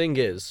receive them. The thing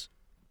is,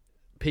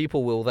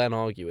 people will then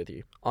argue with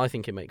you. I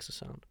think it makes a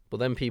sound. But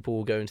then people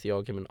will go into the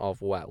argument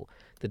of, well,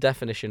 the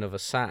definition of a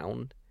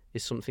sound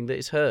is something that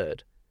is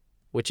heard,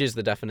 which is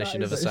the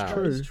definition of a is sound.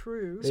 true. That is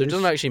true. So it It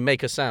doesn't is- actually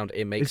make a sound,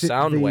 it makes Is it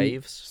sound the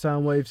waves.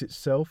 Sound waves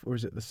itself, or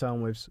is it the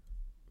sound waves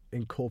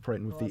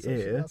incorporating with Well, the that's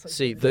actually- ear? that's actually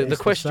See, good. the It's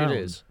the question sound.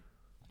 is,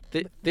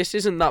 this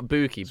isn't that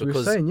booky So we're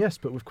because... saying yes,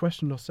 but we've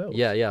questioned ourselves.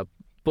 Yeah.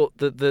 But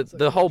the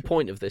like whole true.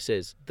 point of this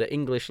is the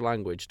English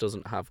language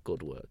doesn't have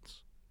good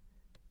words.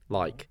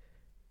 Like,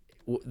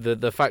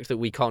 the fact that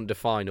we can't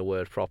define a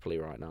word properly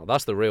right now,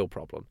 that's the real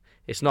problem.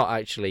 It's not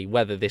actually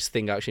whether this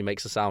thing actually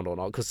makes a sound or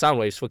not, because sound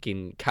waves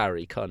fucking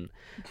carry cunt.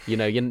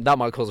 That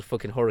might cause a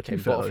fucking hurricane,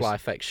 fair, butterfly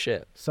effect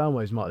shit. Sound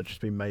waves might have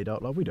just been made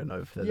up. Like, we don't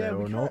know if they're Yeah, there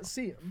we or can't not.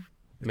 see them.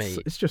 Mate,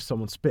 It's just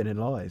someone spinning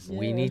lies. Yeah.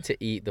 we need to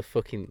eat the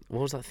fucking...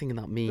 What was that thing in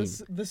that meme?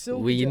 The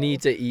silk We gel. need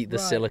to eat the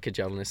Right. silica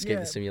gel and escape Yeah.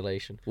 the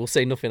simulation. We'll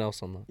say nothing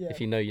else on that. Yeah.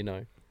 If you know, you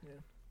know.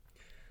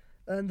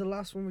 And the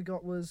last one we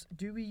got was,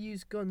 do we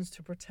use guns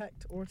to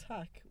protect or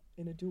attack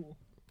in a duel?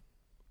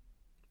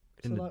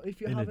 In So a- like if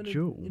you're in a having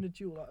duel? in a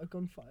duel, like a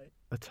gunfight.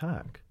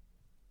 Attack.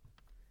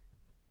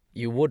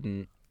 You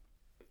wouldn't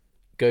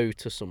go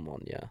to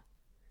someone, yeah,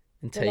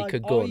 and But, take like, a are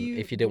gun you-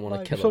 if you didn't but, want to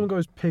like- kill If someone them.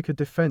 goes pick a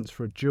defense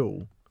for a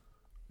duel,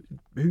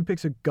 who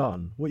picks a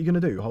gun? What are you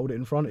going to do? Hold it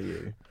in front of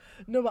you?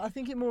 No, but I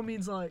think it more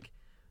means like,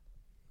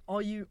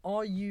 are you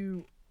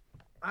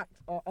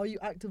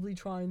actively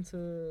trying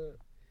to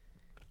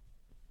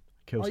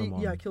Kill are you,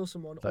 someone? yeah, kill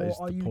someone, That is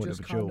or are the you point of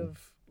just a kind duel.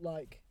 of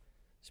like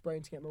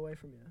spraying to get them away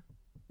from you?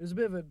 There's a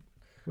bit of a.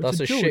 Well, That's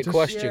it's a duel, shit it's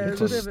question. Yeah,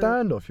 It's it's a a bit of a-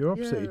 standoff. You're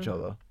opposite yeah. each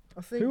other.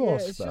 I think Who yeah,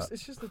 asked it's that?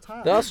 just the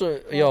tag. That's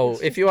what, Like, yo.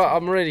 it's If just you the are,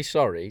 I'm tag. really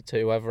sorry to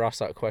whoever asked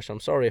that question. I'm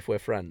sorry if we're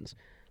friends.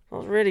 That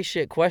was a really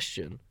shit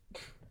question.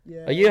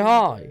 Yeah, Are you yeah,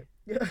 high?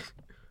 Yeah.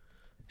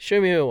 Show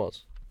me who it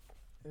was.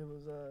 It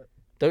was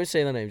Don't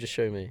say their name, just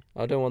show me.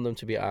 I don't want them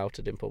to be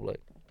outed in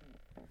public.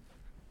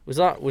 Was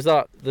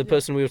that the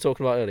person we were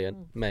talking about earlier?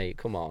 Mate,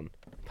 come on.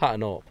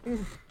 Pattern up.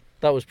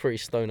 That was pretty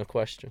stoner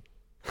question.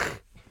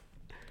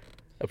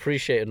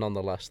 Appreciated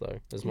nonetheless, though,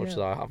 as much as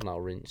I have now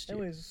rinsed you.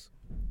 Anyways,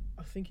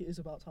 I think it is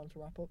about time to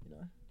wrap up, you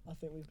know. I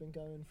think we've been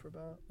going for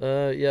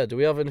about... Yeah, do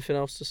we have anything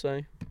else to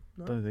say?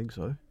 No. Don't think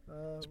so.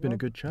 It's been a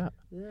good chat.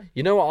 Yeah.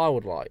 You know what I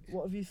would like?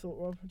 What have you thought,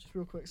 Rob? Just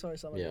real quick. Sorry,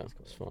 Sam. Yeah,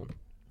 it's fine.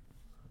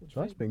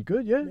 That's been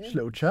good, yeah. Just a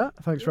little chat.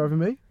 Thanks for having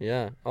me.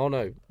 Yeah. Oh,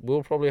 no.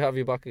 We'll probably have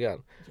you back again.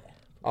 Yeah.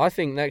 I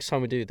think next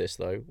time we do this,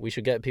 though, we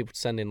should get people to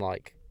send in,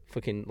 like,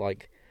 fucking,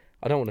 like...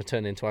 I don't want to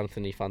turn into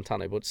Anthony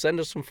Fantano, but send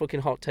us some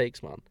fucking hot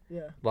takes, man.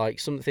 Yeah. Like,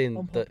 something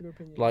unpopular that...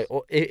 opinions. Like,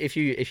 if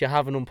you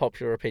have an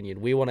unpopular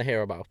opinion, we want to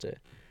hear about it.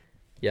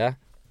 Yeah?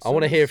 I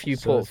want to hear if you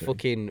put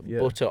fucking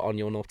butter on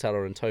your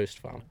Nutella and toast,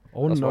 fam. I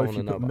want to know if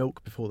you put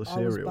milk before the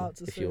cereal.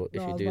 If you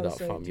do that,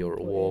 fam, you're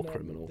a war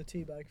criminal. The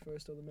tea bag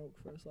first or the milk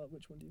first? Like,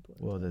 which one do you put?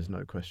 Well, there's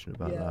no question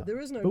about that. Yeah, there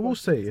is no. But we'll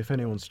see if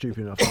anyone's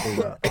stupid enough to do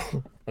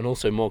that. And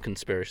also more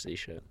conspiracy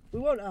shit. We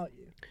won't out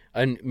you.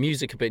 And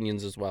music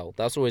opinions as well.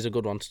 That's always a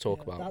good one to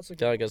talk about.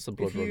 That gets the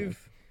blood running.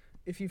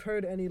 If you've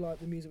heard any like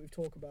the music we've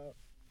talked about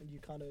and you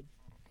kind of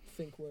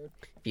think we're...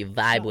 If you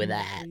vibe with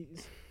that.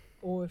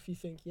 Or if you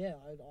think, yeah,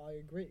 I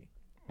agree.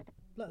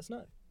 Let us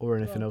know. Or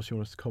anything else you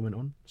want us to comment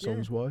on,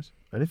 songs-wise?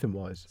 Anything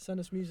wise. Send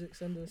us music,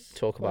 send us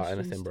talk about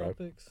anything, bro.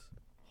 Topics,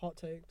 hot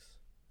takes.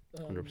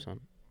 100%.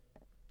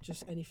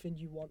 Just anything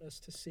you want us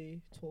to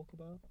see, talk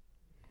about.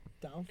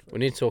 Down for we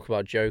need to talk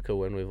about Joker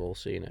when we've all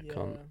seen it,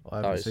 cunt. I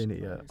haven't seen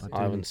it yet.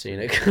 I haven't seen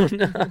it,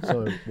 cunt.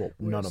 So, what,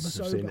 none of us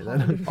have seen it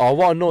then? Oh,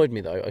 what annoyed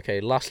me, though, okay,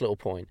 last little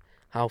point.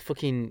 How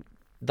fucking...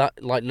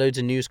 That, like, loads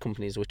of news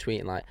companies were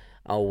tweeting, like,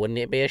 oh, wouldn't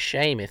it be a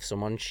shame if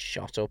someone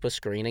shot up a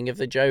screening of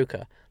the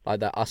Joker?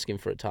 Like, they're asking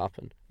for it to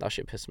happen. That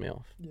shit pissed me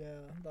off. Yeah,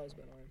 that was a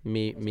bit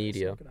annoying.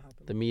 Media.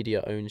 The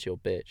media owns your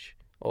bitch.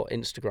 Or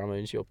Instagram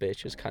owns your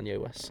bitch, as Kanye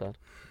West said.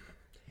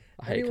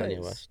 I hate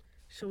Kanye West.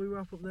 Shall we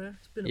wrap up there?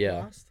 It's been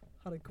a blast.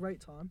 Had a great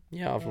time.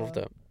 Yeah, I've loved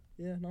it.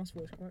 Yeah, nice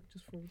voice crack,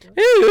 just for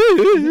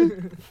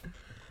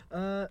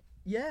the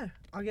yeah,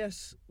 I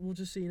guess we'll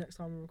just see you next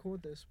time we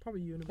record this.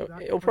 Probably you and a bit.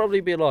 It'll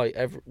probably be like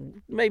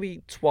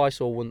maybe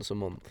twice or once a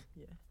month.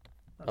 Yeah.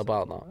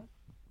 About that. Right.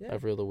 Yeah.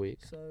 Every other week.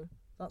 So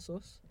that's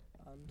us,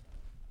 and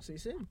see you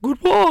soon.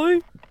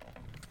 Goodbye.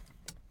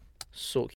 Suck